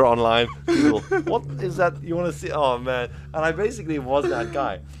 I'll order online. Google, what is that you want to see? Oh man. And I basically was that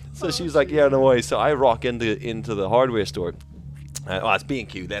guy. So she was like, yeah, no way. So I rock into the hardware store. It's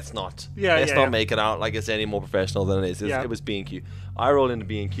B&Q. Let's not make it out like it's any more professional than it is. It was B&Q. I roll into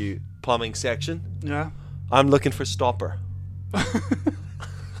B&Q plumbing section. Yeah. I'm looking for stopper.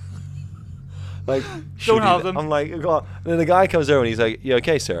 Like, don't have them. I'm like, God. And then the guy comes over and he's like, "You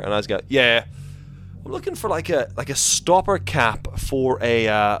okay, sir?" And I was like, "Yeah, I'm looking for like a stopper cap for a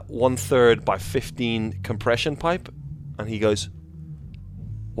 1/3 by 15 compression pipe." And he goes,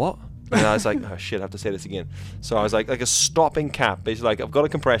 "What?" And I was like, oh shit, I have to say this again. So I was like a stopping cap, basically like I've got a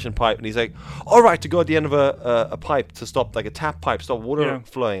compression pipe, and he's like, all right, to go at the end of a pipe to stop, like a tap pipe, stop water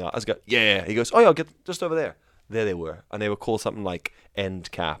flowing out. I was like, yeah. He goes, oh yeah, get just over there. There they were, and they were called something like end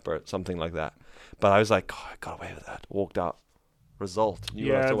cap or something like that. But I was like, oh, I got away with that. Walked out. Result.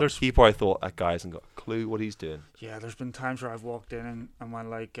 There's people I thought that guy hasn't got a clue what he's doing. Yeah, there's been times where I've walked in and when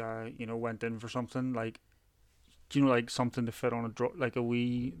like went in for something like. Do you know, like something to fit on a drawer, like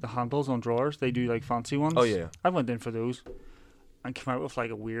the handles on drawers? They do like fancy ones. Oh yeah. I went in for those, and came out with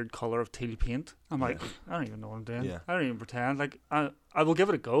like a weird color of teal paint. I'm like, I don't even know what I'm doing. Yeah. I don't even pretend. Like I will give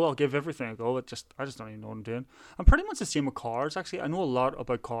it a go. I'll give everything a go. I just don't even know what I'm doing. I'm pretty much the same with cars. Actually, I know a lot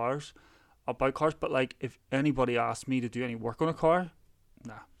about cars, but like if anybody asked me to do any work on a car,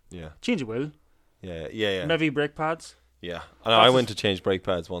 nah. Yeah. Change a wheel. Yeah. Maybe brake pads. Yeah. I went to change brake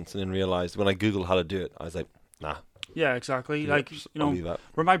pads once and then realized when I Googled how to do it, I was like, nah. Yeah, exactly. Like,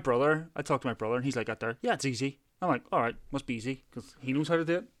 where my brother, I talked to my brother and he's like out there, yeah, it's easy. I'm like, all right, must be easy because he knows how to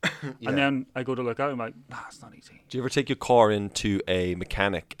do it. And then I go to look out and I'm like, nah, it's not easy. Do you ever take your car into a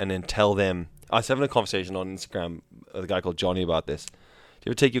mechanic and then tell them, I was having a conversation on Instagram with a guy called Johnny about this. Do you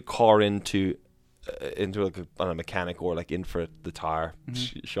ever take your car into like a mechanic or like in for the tire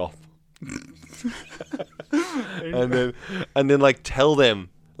shop? and then like tell them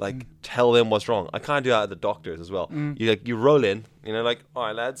what's wrong. I can't do that at the doctors as well. You roll in, like, all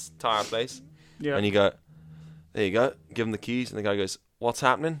right lads, tire place, and you go, there you go, give him the keys, and the guy goes, what's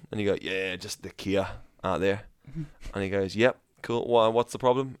happening? And you go, yeah, just the Kia out there. And he goes, yep, cool, what's the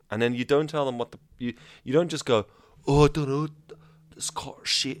problem? And then you don't tell them you don't just go, oh, I don't know, this car,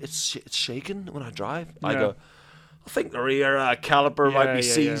 it's shaking when I drive. I go, I think the rear caliper might be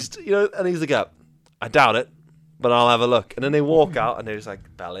seized, you know. And he's like, I doubt it, but I'll have a look. And then they walk out, and they're just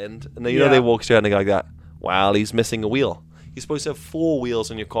like, bell end. And then, you know, they walk straight and they go like that. Well, he's missing a wheel. You're supposed to have 4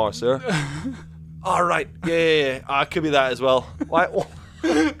 wheels on your car, sir. All right, yeah. It could be that as well. I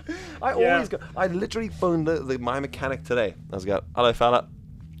always go. I literally phoned my mechanic today. I was like, hello, fella.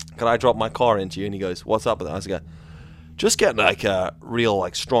 Can I drop my car into you? And he goes, what's up with that? I was like, just getting like a real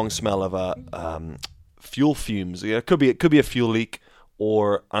like strong smell of fuel fumes. Yeah, it could be a fuel leak,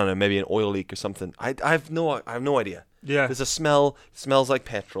 or I don't know, maybe an oil leak or something. I have no idea. Yeah. There's a smell. It smells like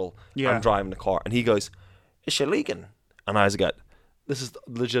petrol. Yeah. I'm driving the car, and he goes, is she leaking? And I was like, this is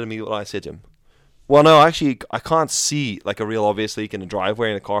legitimately what I said to him. Well, no, actually, I can't see like a real obvious leak in the driveway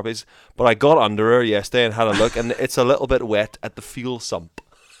in a car base, but I got under her yesterday and had a look, and it's a little bit wet at the fuel sump.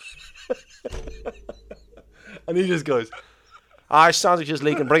 And he just goes, it sounds like she's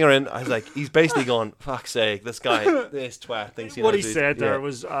leaking, bring her in. I was like, he's basically gone, fuck's sake, this twat thinks he knows. What he said there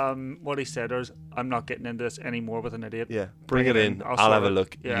was, I'm not getting into this anymore with an idiot. Yeah, bring it in, I'll have a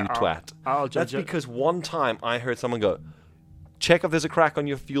look, you twat. I'll judge That's because one time I heard someone go, check if there's a crack on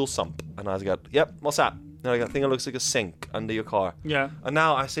your fuel sump. And I was like, yep, what's that? And I think it looks like a sink under your car. Yeah. And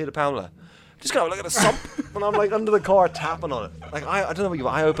now I say to Pamela, just go look at the sump. And I'm like under the car tapping on it. Like, I don't know about you, but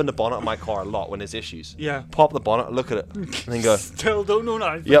I open the bonnet of my car a lot when there's issues. Yeah. Pop the bonnet, look at it, and then go, still don't know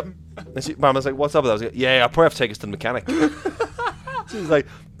nothing. Yep. And Pamela's like, what's up with that? I was like, I probably have to take us to the mechanic. She's like,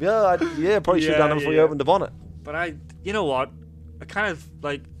 probably should have done it before you opened the bonnet. But you know what? I kind of,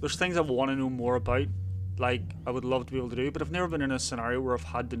 like, there's things I want to know more about. Like, I would love to be able to do, but I've never been in a scenario where I've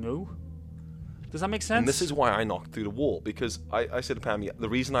had to know. Does that make sense? And this is why I knocked through the wall, because I said to Pam, the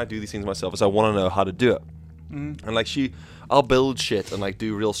reason I do these things myself is I want to know how to do it. And like I'll build shit and like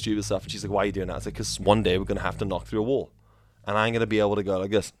do real stupid stuff, and she's like, why are you doing that? I was like, because one day we're going to have to knock through a wall, and I'm going to be able to go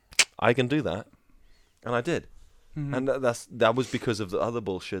like this. I can do that. And I did. And that was because of the other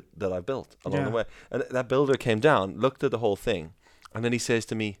bullshit that I built along the way. And that builder came down, looked at the whole thing, and then he says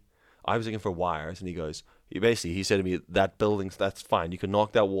to me, I was looking for wires, and he goes, he said to me, that building's, that's fine, you can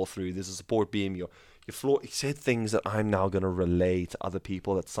knock that wall through, there's a support beam, your floor. He said things that I'm now going to relay to other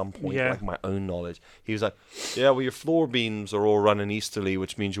people at some point, like my own knowledge. He was like, well, your floor beams are all running easterly,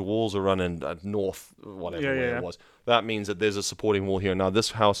 which means your walls are running north, whatever way it was. That means that there's a supporting wall here. Now,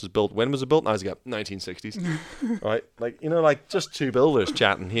 this house is built, when was it built? I was like, 1960s. Right? Like, you know, like just two builders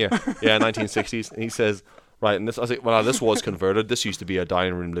chatting here. Yeah, 1960s. And he says, right, and this, I was like, well, this was converted. This used to be a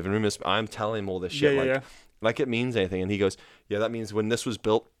dining room, living room. I'm telling him all this shit, like it means anything. And he goes, yeah, that means when this was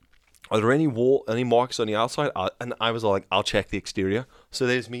built, are there any marks on the outside? And I was all like, I'll check the exterior. So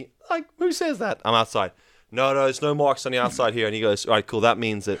there's me, like, who says that? I'm outside. No, there's no marks on the outside here. And he goes, all right, cool. That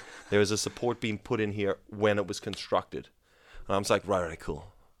means that there was a support beam put in here when it was constructed. And I was like, right,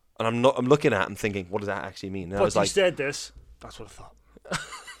 cool. And I'm looking at it and thinking, what does that actually mean? And but I was you said this. That's what I thought.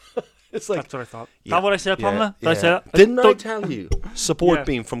 It's like, that's what I thought. Is that what I said, Pamela? Did I say that? Didn't I tell you? Support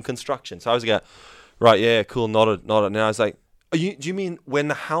beam from construction. So I was like, right, cool, nodded. And I was like, do you mean when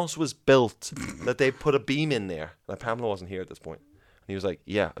the house was built that they put a beam in there? Like, Pamela wasn't here at this point. And he was like,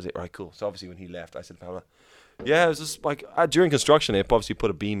 yeah. I was like, right, cool. So obviously when he left, I said to Pamela, it was just like, during construction, they obviously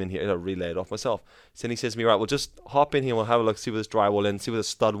put a beam in here. I relayed it off myself. So then he says to me, right, well, just hop in here and we'll have a look, see where this drywall in, see where the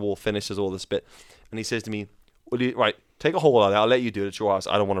stud wall finishes all this bit. And he says to me, take a hole out of it. I'll let you do it at your house.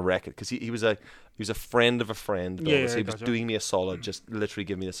 I don't want to wreck it. Because he was a friend of a friend. So he was doing me a solid, just literally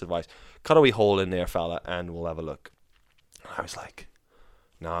giving me this advice. Cut a wee hole in there, fella, and we'll have a look. I was like,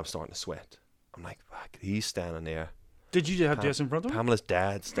 now I'm starting to sweat. I'm like, fuck, he's standing there. Did you have Jess in front of him? Pamela's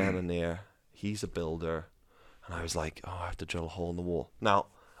dad's standing there. He's a builder. And I was like, I have to drill a hole in the wall. Now,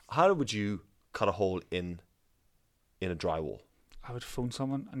 how would you cut a hole in a drywall? I would phone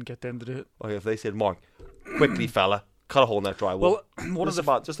someone and get them to do it. Okay, if they said, Mark, quickly, fella, cut a hole in that drywall. Well,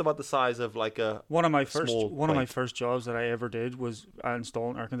 just about the size of like a one of my first jobs that I ever did was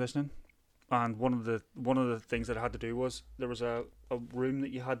installing air conditioning. And one of the things that I had to do was there was a room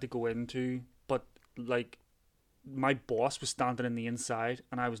that you had to go into, but like my boss was standing in the inside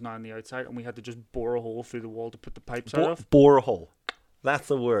and I was now on the outside, and we had to just bore a hole through the wall to put the pipes out of. Bore a hole. That's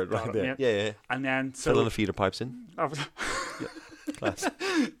the word right there. Yeah. And then fill the feeder pipes in. Class.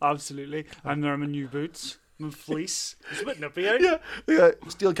 Absolutely. I'm there in my new boots. My fleece. It's a bit nippy, eh? Yeah.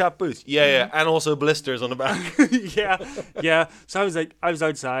 Steel cap boots. Yeah. And also blisters on the back. Yeah. So I was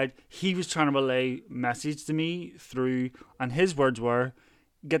outside. He was trying to relay message to me through, and his words were,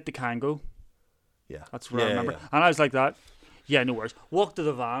 "Get the Kango." Yeah. That's what I remember. Yeah. And I was like that. Yeah, no worries. Walked to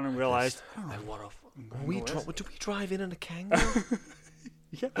the van and realised, I don't know what did we drive in a Kango?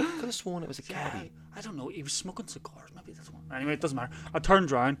 Yeah, I could have sworn it was a caddy. I don't know. He was smoking cigars. Maybe that's one. Anyway, it doesn't matter. I turned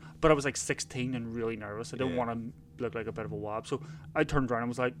around, but I was like 16 and really nervous. I didn't want to look like a bit of a wab. So I turned around and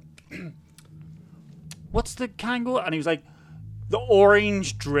was like, what's the Kango? And he was like, the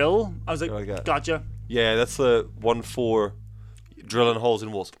orange drill. I was like, gotcha. Yeah, that's the 1-4 drilling holes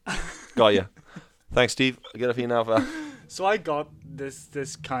in walls. Got you. Thanks, Steve. I'll get it for you now, pal. So I got this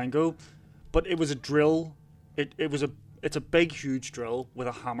Kango, but it was a drill. It's a big, huge drill with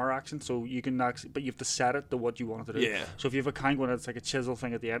a hammer action, so you can actually, but you have to set it to what you want it to do. Yeah. So if you have a Kango and it's like a chisel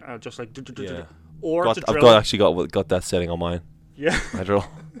thing at the end, just like or it's a drill. I've actually got that setting on mine. Yeah. My drill.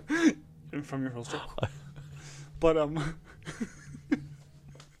 From your holster. But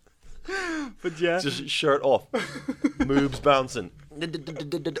but yeah. Just shirt off. Moves bouncing. What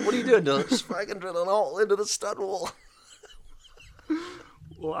are you doing, Dylan? Just fucking drilling a hole into the stud wall.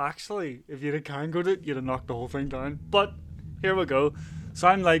 Well, actually, if you'd have Kangoed it, you'd have knocked the whole thing down. But here we go. So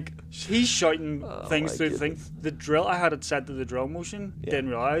I'm like, he's shouting things through the thing. The drill, I had it set to the drill motion. Yeah.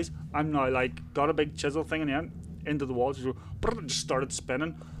 Didn't realize. I'm now like, got a big chisel thing in the end, into the wall. Just started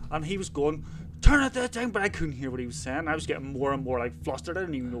spinning. And he was going, turn it that thing. But I couldn't hear what he was saying. I was getting more and more like flustered. I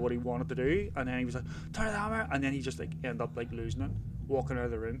didn't even know what he wanted to do. And then he was like, turn it hammer. And then he just like ended up like losing it, walking out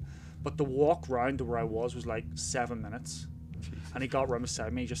of the room. But the walk round to where I was like 7 minutes. And he got right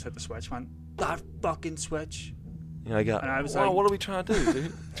beside me, he just hit the switch, went, that fucking switch. Yeah, I was like, what are we trying to do,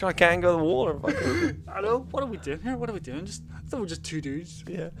 dude? Trying to Kango the wall? I know, what are we doing here? What are we doing? I thought we were just two dudes.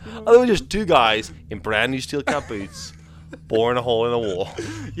 Yeah. I thought we were just two guys in brand new steel cap boots, boring a hole in the wall.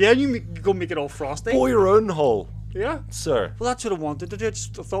 Yeah, and you go make it all frosty. Bore your own hole. Yeah. Sir. Well, that's what I wanted to do.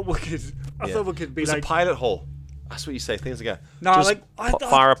 I thought we could be like... It's a pilot hole. That's what you say. Things again. No, just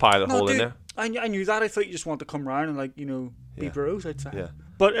fire a pilot hole in there. I knew that. I thought you just want to come around and like, be bros outside. Yeah.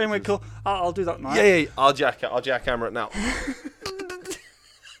 But anyway, cool. I'll do that now. Yeah. I'll jackhammer it now.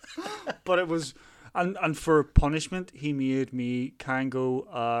 But it was, and for punishment, he made me Kango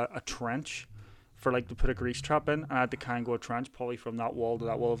a trench for like to put a grease trap in, and I had to Kango a trench probably from that wall to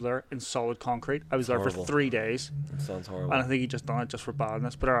that wall over there in solid concrete. I was there for 3 days. That sounds horrible. And I think he just done it just for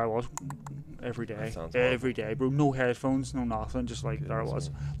badness. But there I was, every day, bro. No headphones, no nothing. Just like there I was.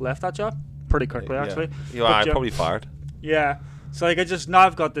 Left that job pretty quickly actually. Yeah, I probably fired. Yeah. So like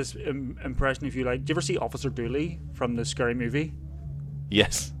I've got this impression. If you like, do you ever see Officer Dooley from the Scary Movie?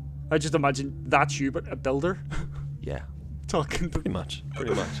 Yes. I just imagine that's you, but a builder. Yeah. Talking to pretty much,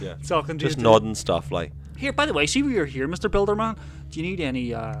 yeah. Talking to just nodding stuff like. Here, by the way, see you're here, Mr. Builderman. Do you need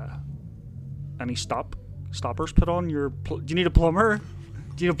any stoppers put on your? Do you need a plumber?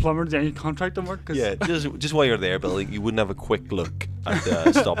 Do you need a plumber? Do you need a contractor work? Yeah, just while you're there, building, you wouldn't have a quick look at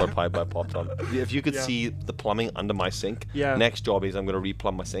the stopper pipe I popped on. If you could see the plumbing under my sink, next job is I'm going to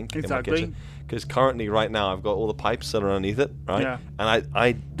replumb my sink in my kitchen. Because currently, right now, I've got all the pipes that are underneath it, right? Yeah. And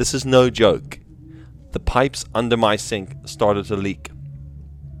I this is no joke. The pipes under my sink started to leak.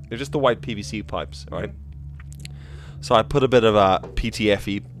 They're just the white PVC pipes, right? So I put a bit of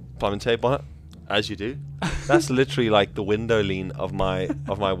PTFE plumbing tape on it, as you do. That's literally like the window lean of my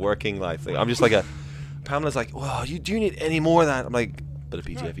working life thing. I'm just like Pamela's like, well, do you need any more of that? I'm like, bit of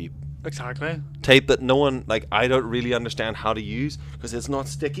PTFE. Exactly. Tape that no one, like, I don't really understand how to use because it's not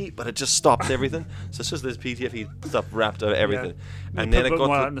sticky, but it just stops everything. So it's just this PTFE stuff wrapped over everything. Yeah. And then it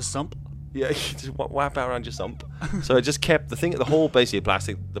got in the sump. Yeah, you just whap out around your sump. So it just kept the whole basically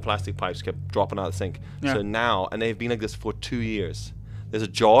the plastic pipes kept dropping out of the sink. Yeah. So now, and they've been like this for 2 years. There's a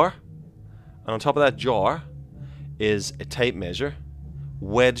jar, and on top of that jar is a tape measure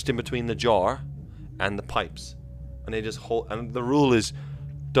wedged in between the jar and the pipes, and they just hold. And the rule is,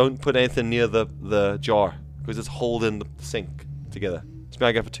 don't put anything near the jar because it's holding the sink together. It's been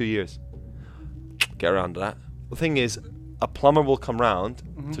like that for 2 years. Get around to that. The thing is, a plumber will come round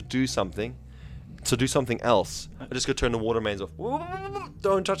to do something else. I just go turn the water mains off.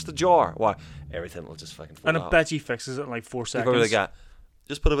 Don't touch the jar. Why? Everything will just fucking fall out. And I bet he fixes it in like 4 seconds.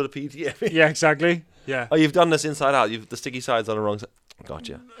 Just put a bit of PTFE. Yeah, exactly. Yeah. Oh, you've done this inside out. The sticky side's on the wrong side.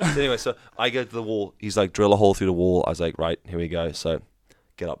 Gotcha. Anyway, so I go to the wall. He's like, drill a hole through the wall. I was like, right, here we go. So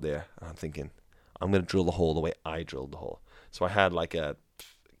get up there. And I'm thinking, I'm going to drill the hole the way I drilled the hole. So I had like a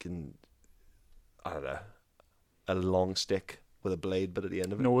long stick with a blade bit at the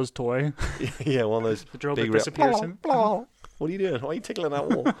end of it. Noah's toy. Yeah, one of those the drill bit disappears in. What are you doing? Why are you tickling that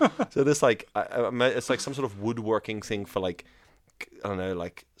wall? So this like, it's like some sort of woodworking thing for like, I don't know,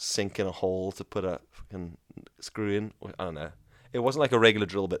 like sinking a hole to put a fucking screw in. I don't know. It wasn't like a regular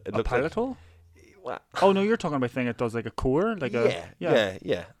drill bit. It looked pilot like, hole? What? Oh no, you're talking about a thing that does like a core, like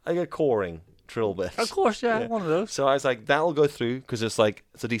yeah, like a coring drill bit. Of course, yeah, one of those. So I was like, that'll go through because it's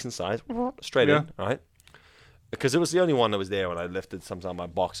a decent size, straight in, right? because it was the only one that was there when I lifted some of my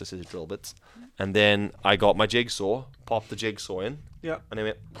box of scissor drill bits. And then I got my jigsaw, popped the jigsaw in. Yeah. And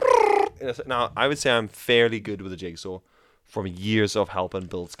then went. Now, I would say I'm fairly good with a jigsaw from years of helping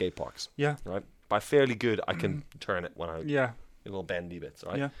build skate parks. Yeah. Right? By fairly good, I can turn it when I... Yeah. Little bendy bits,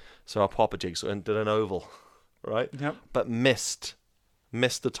 right? Yeah. So I pop a jigsaw and did an oval, right? Yep. But missed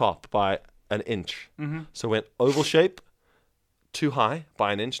the top by an inch. Mm-hmm. So went oval shape, too high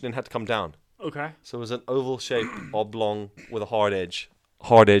by an inch, and then had to come down. Okay. So it was an oval shape, oblong with a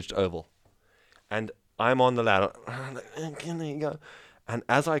hard-edged oval. And I'm on the ladder. I'm like, there you go. And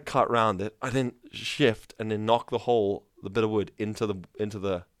as I cut round it, I then shift and then knock the bit of wood into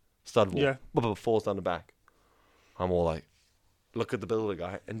the stud wall. Yeah. But it falls down the back. I'm all like, look at the builder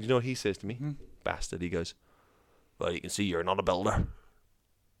guy, and you know what he says to me? Bastard. He goes, well, you can see you're not a builder.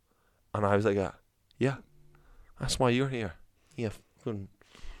 And I was like, yeah, that's why you're here. Yeah.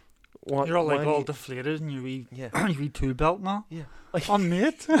 What, you're all like all deflated and you wee tool belt now. Yeah. On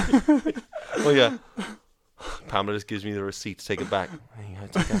mate. Oh yeah. Pamela just gives me the receipt to take it back.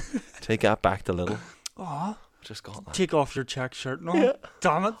 Take that back to little. Aw. Just got that. Take off your check shirt now. Yeah.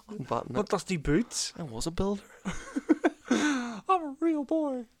 Damn it. Unbutton What dusty boots. I was a builder. I'm a real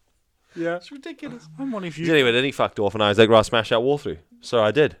boy. Yeah. It's ridiculous. I'm one of you. So anyway, then he fucked off and I was like, right, smash that wall through. So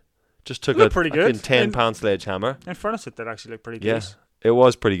I did. Just took a pretty good. 10-pound sledgehammer. In fairness, it did actually look pretty Yeah. decent. It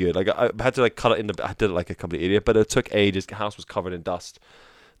was pretty good. Like I had to cut it into. I did it like a complete idiot, but it took ages. The house was covered in dust.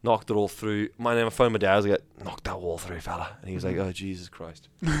 Knocked it all through. I phoned my dad. I was like, "Knock that wall through, fella." And he was like, "Oh Jesus Christ!"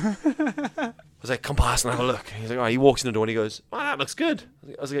 I was like, "Come past and have a look." And he's like, "Oh." He walks in the door and he goes, "Oh, that looks good."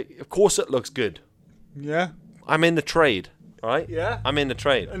 I was like, "Of course it looks good. Yeah. I'm in the trade, right? Yeah. I'm in the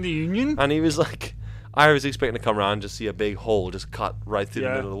trade." In the union. And he was like, I was expecting to come around and just see a big hole just cut right through the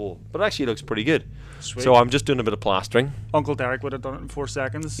middle of the wall, but it actually looks pretty good. Sweet. So I'm just doing a bit of plastering. Uncle Derek would have done it in 4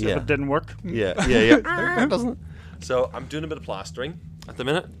 seconds if Yeah. it didn't work. Yeah. It doesn't. So I'm doing a bit of plastering at the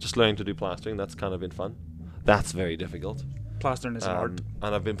minute. Just learning to do plastering. That's kind of been fun. That's very difficult. Plastering is hard.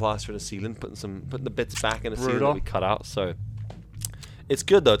 And I've been plastering the ceiling, putting the bits back in the ceiling Brutal. that we cut out. So it's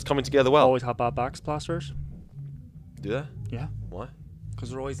good though. It's coming together well. Always have bad backs, plasterers. Do they? Yeah. Why?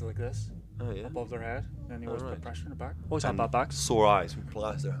 Because they're always like this, Oh yeah. above their head, and you always Alright. put pressure in the back. Always have And bad backs. Sore eyes from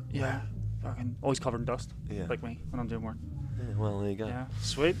plaster. Yeah. Fucking always covered in dust. Yeah. Like me when I'm doing work. Yeah, well, there you go. Yeah.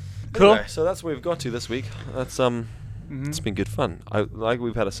 Sweet. Cool. Anyway, so that's what we've got to this week. That's Mm-hmm. It's been good fun.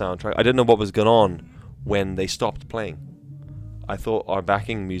 We've had a soundtrack. I didn't know what was going on when they stopped playing. I thought our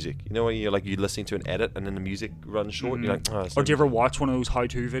backing music, you know when you're listening to an edit and then the music runs short and you're like, oh, or do you ever watch one of those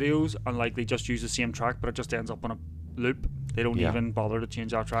how-to videos and like they just use the same track but it just ends up on a loop? They don't even bother to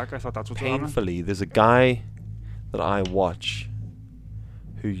change that track. I thought that's what's happening. painfully, there's a guy that I watch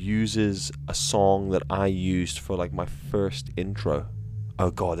who uses a song that I used for like my first intro. Oh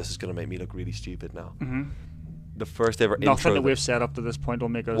god, this is going to make me look really stupid now. Mm-hmm. The first ever intro. Nothing that we've said up to this point will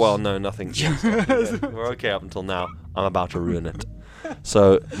make us... Well, no, nothing. We're okay up until now. I'm about to ruin it.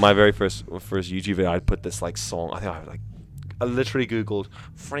 So my very first YouTube video, I put this like song. I literally Googled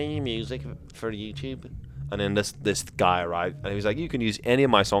free music for YouTube, and then this guy arrived, and he was like, "You can use any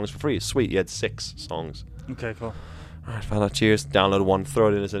of my songs for free." Sweet, he had 6 songs. Okay, cool. Alright, fella, cheers. Download one, throw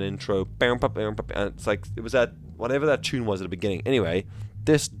it in as an intro. And it's like it was that whatever that tune was at the beginning. Anyway,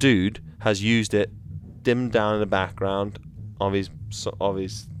 this dude has used it, dimmed down in the background of his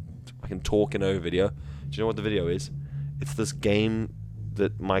fucking talking over video. Do you know what the video is? It's this game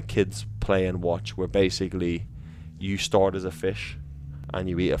that my kids play and watch, where basically you start as a fish and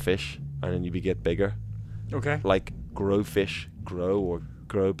you eat a fish and then you get bigger. Okay. Like grow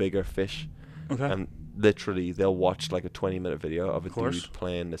bigger fish. Okay. And literally they'll watch like a 20-minute video of a dude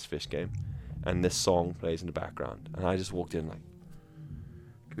playing this fish game, and this song plays in the background, and I just walked in like,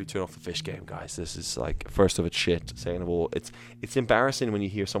 can we turn off the fish game, guys? This is like first of its shit. Second of all, it's embarrassing when you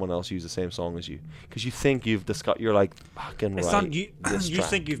hear someone else use the same song as you, because you think you've discussed. You're like, fucking it's right. Not, you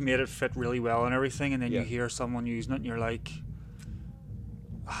think you've made it fit really well and everything, and then you hear someone using it, and you're like,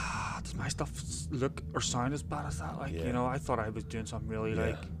 does my stuff look or sound as bad as that? Like, you know, I thought I was doing something really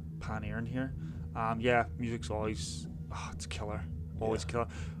like pioneering here. Music's always, it's killer. Always killer.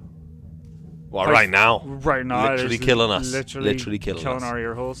 Well, right now, literally killing us. Literally killing us. our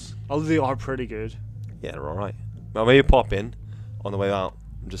ear holes. Although they are pretty good. Yeah, they're all right. Well, maybe pop in on the way out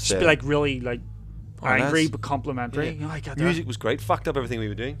and just say, be like really like angry but complimentary. Yeah. You know, I get that. Music was great. Fucked up everything we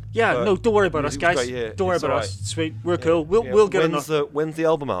were doing. Yeah, no, don't worry about us, guys. Great, don't worry about us. Sweet, we're cool. We'll get enough. When's the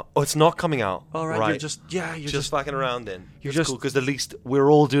album out? Oh, it's not coming out. All right, you're just fucking around then. You're just just cool because at least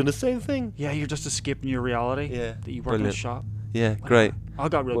we're all doing the same thing. Yeah, you're just escaping your reality. Yeah, that you work in a shop. Yeah, great. I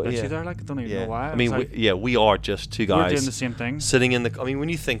got real bitchy there. Like I don't even know why. I mean, we are just two guys. We're doing the same thing. Sitting in the. I mean, when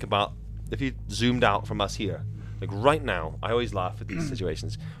you think about, if you zoomed out from us here, Like right now, I always laugh at these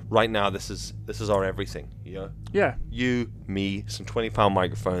situations. Right now, this is our everything. You know. Yeah. You, me, some £20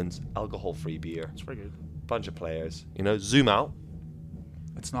 microphones, alcohol-free beer. It's pretty good. Bunch of players. You know, zoom out.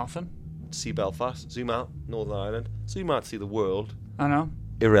 It's nothing. See Belfast. Zoom out. Northern Ireland. Zoom out. See the world. I know.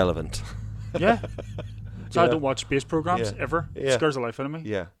 Irrelevant. Yeah. So I don't watch space programs ever. Yeah. It scares the life out of me.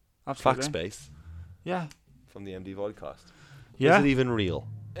 Yeah. Absolutely. Fact space. Yeah. From the MD Vodcast. Yeah. Is it even real?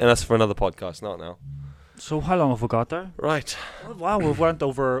 And that's for another podcast, not now. So how long have we got there? Right. Wow, we've went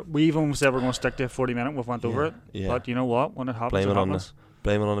over. We even said we're going to stick to a 40-minute. We've went over it. Yeah. But you know what? When it happens, Blame it it on happens.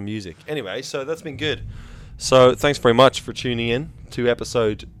 blame it on the music. Anyway, so that's been good. So thanks very much for tuning in to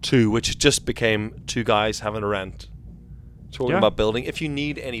episode 2, which just became two guys having a rant, talking about building. If you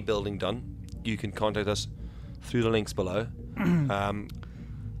need any building done, you can contact us through the links below. You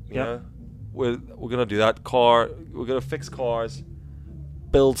know, we're gonna do that. We're gonna fix cars,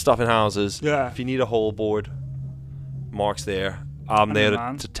 build stuff in houses. Yeah. If you need a whole board, Mark's there. I'm there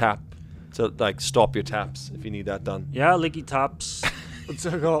to tap, to like stop your taps if you need that done. Yeah, leaky taps. What's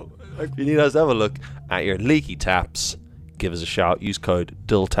it called? If you need us to have a look at your leaky taps, give us a shout. Use code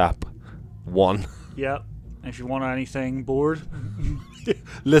DILLTAP1. Yeah. If you want anything bored,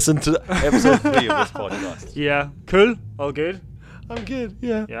 listen to episode 3 of this podcast. Yeah. Cool. All good. I'm good.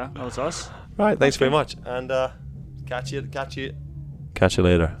 Yeah. Yeah. That was us. Right. Thanks very much, and catch you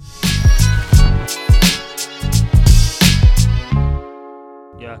later.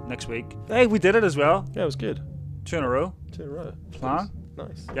 Yeah. Next week. Hey, we did it as well. Yeah, it was good. 2 in a row. 2 in a row. Plan.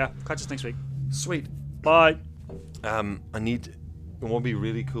 Nice. Yeah. Catch us next week. Sweet. Bye. What would be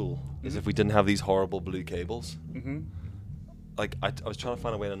really cool is if we didn't have these horrible blue cables. Mm-hmm. Like I was trying to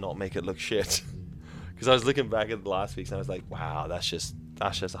find a way to not make it look shit, because I was looking back at the last week's and I was like, wow, that's just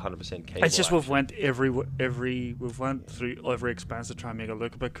 100% cable. It's just we've went through every expense to try and make it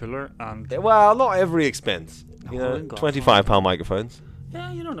look a bit cooler, and well, not every expense. You know, £25 microphones.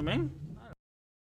 Yeah, you know what I mean.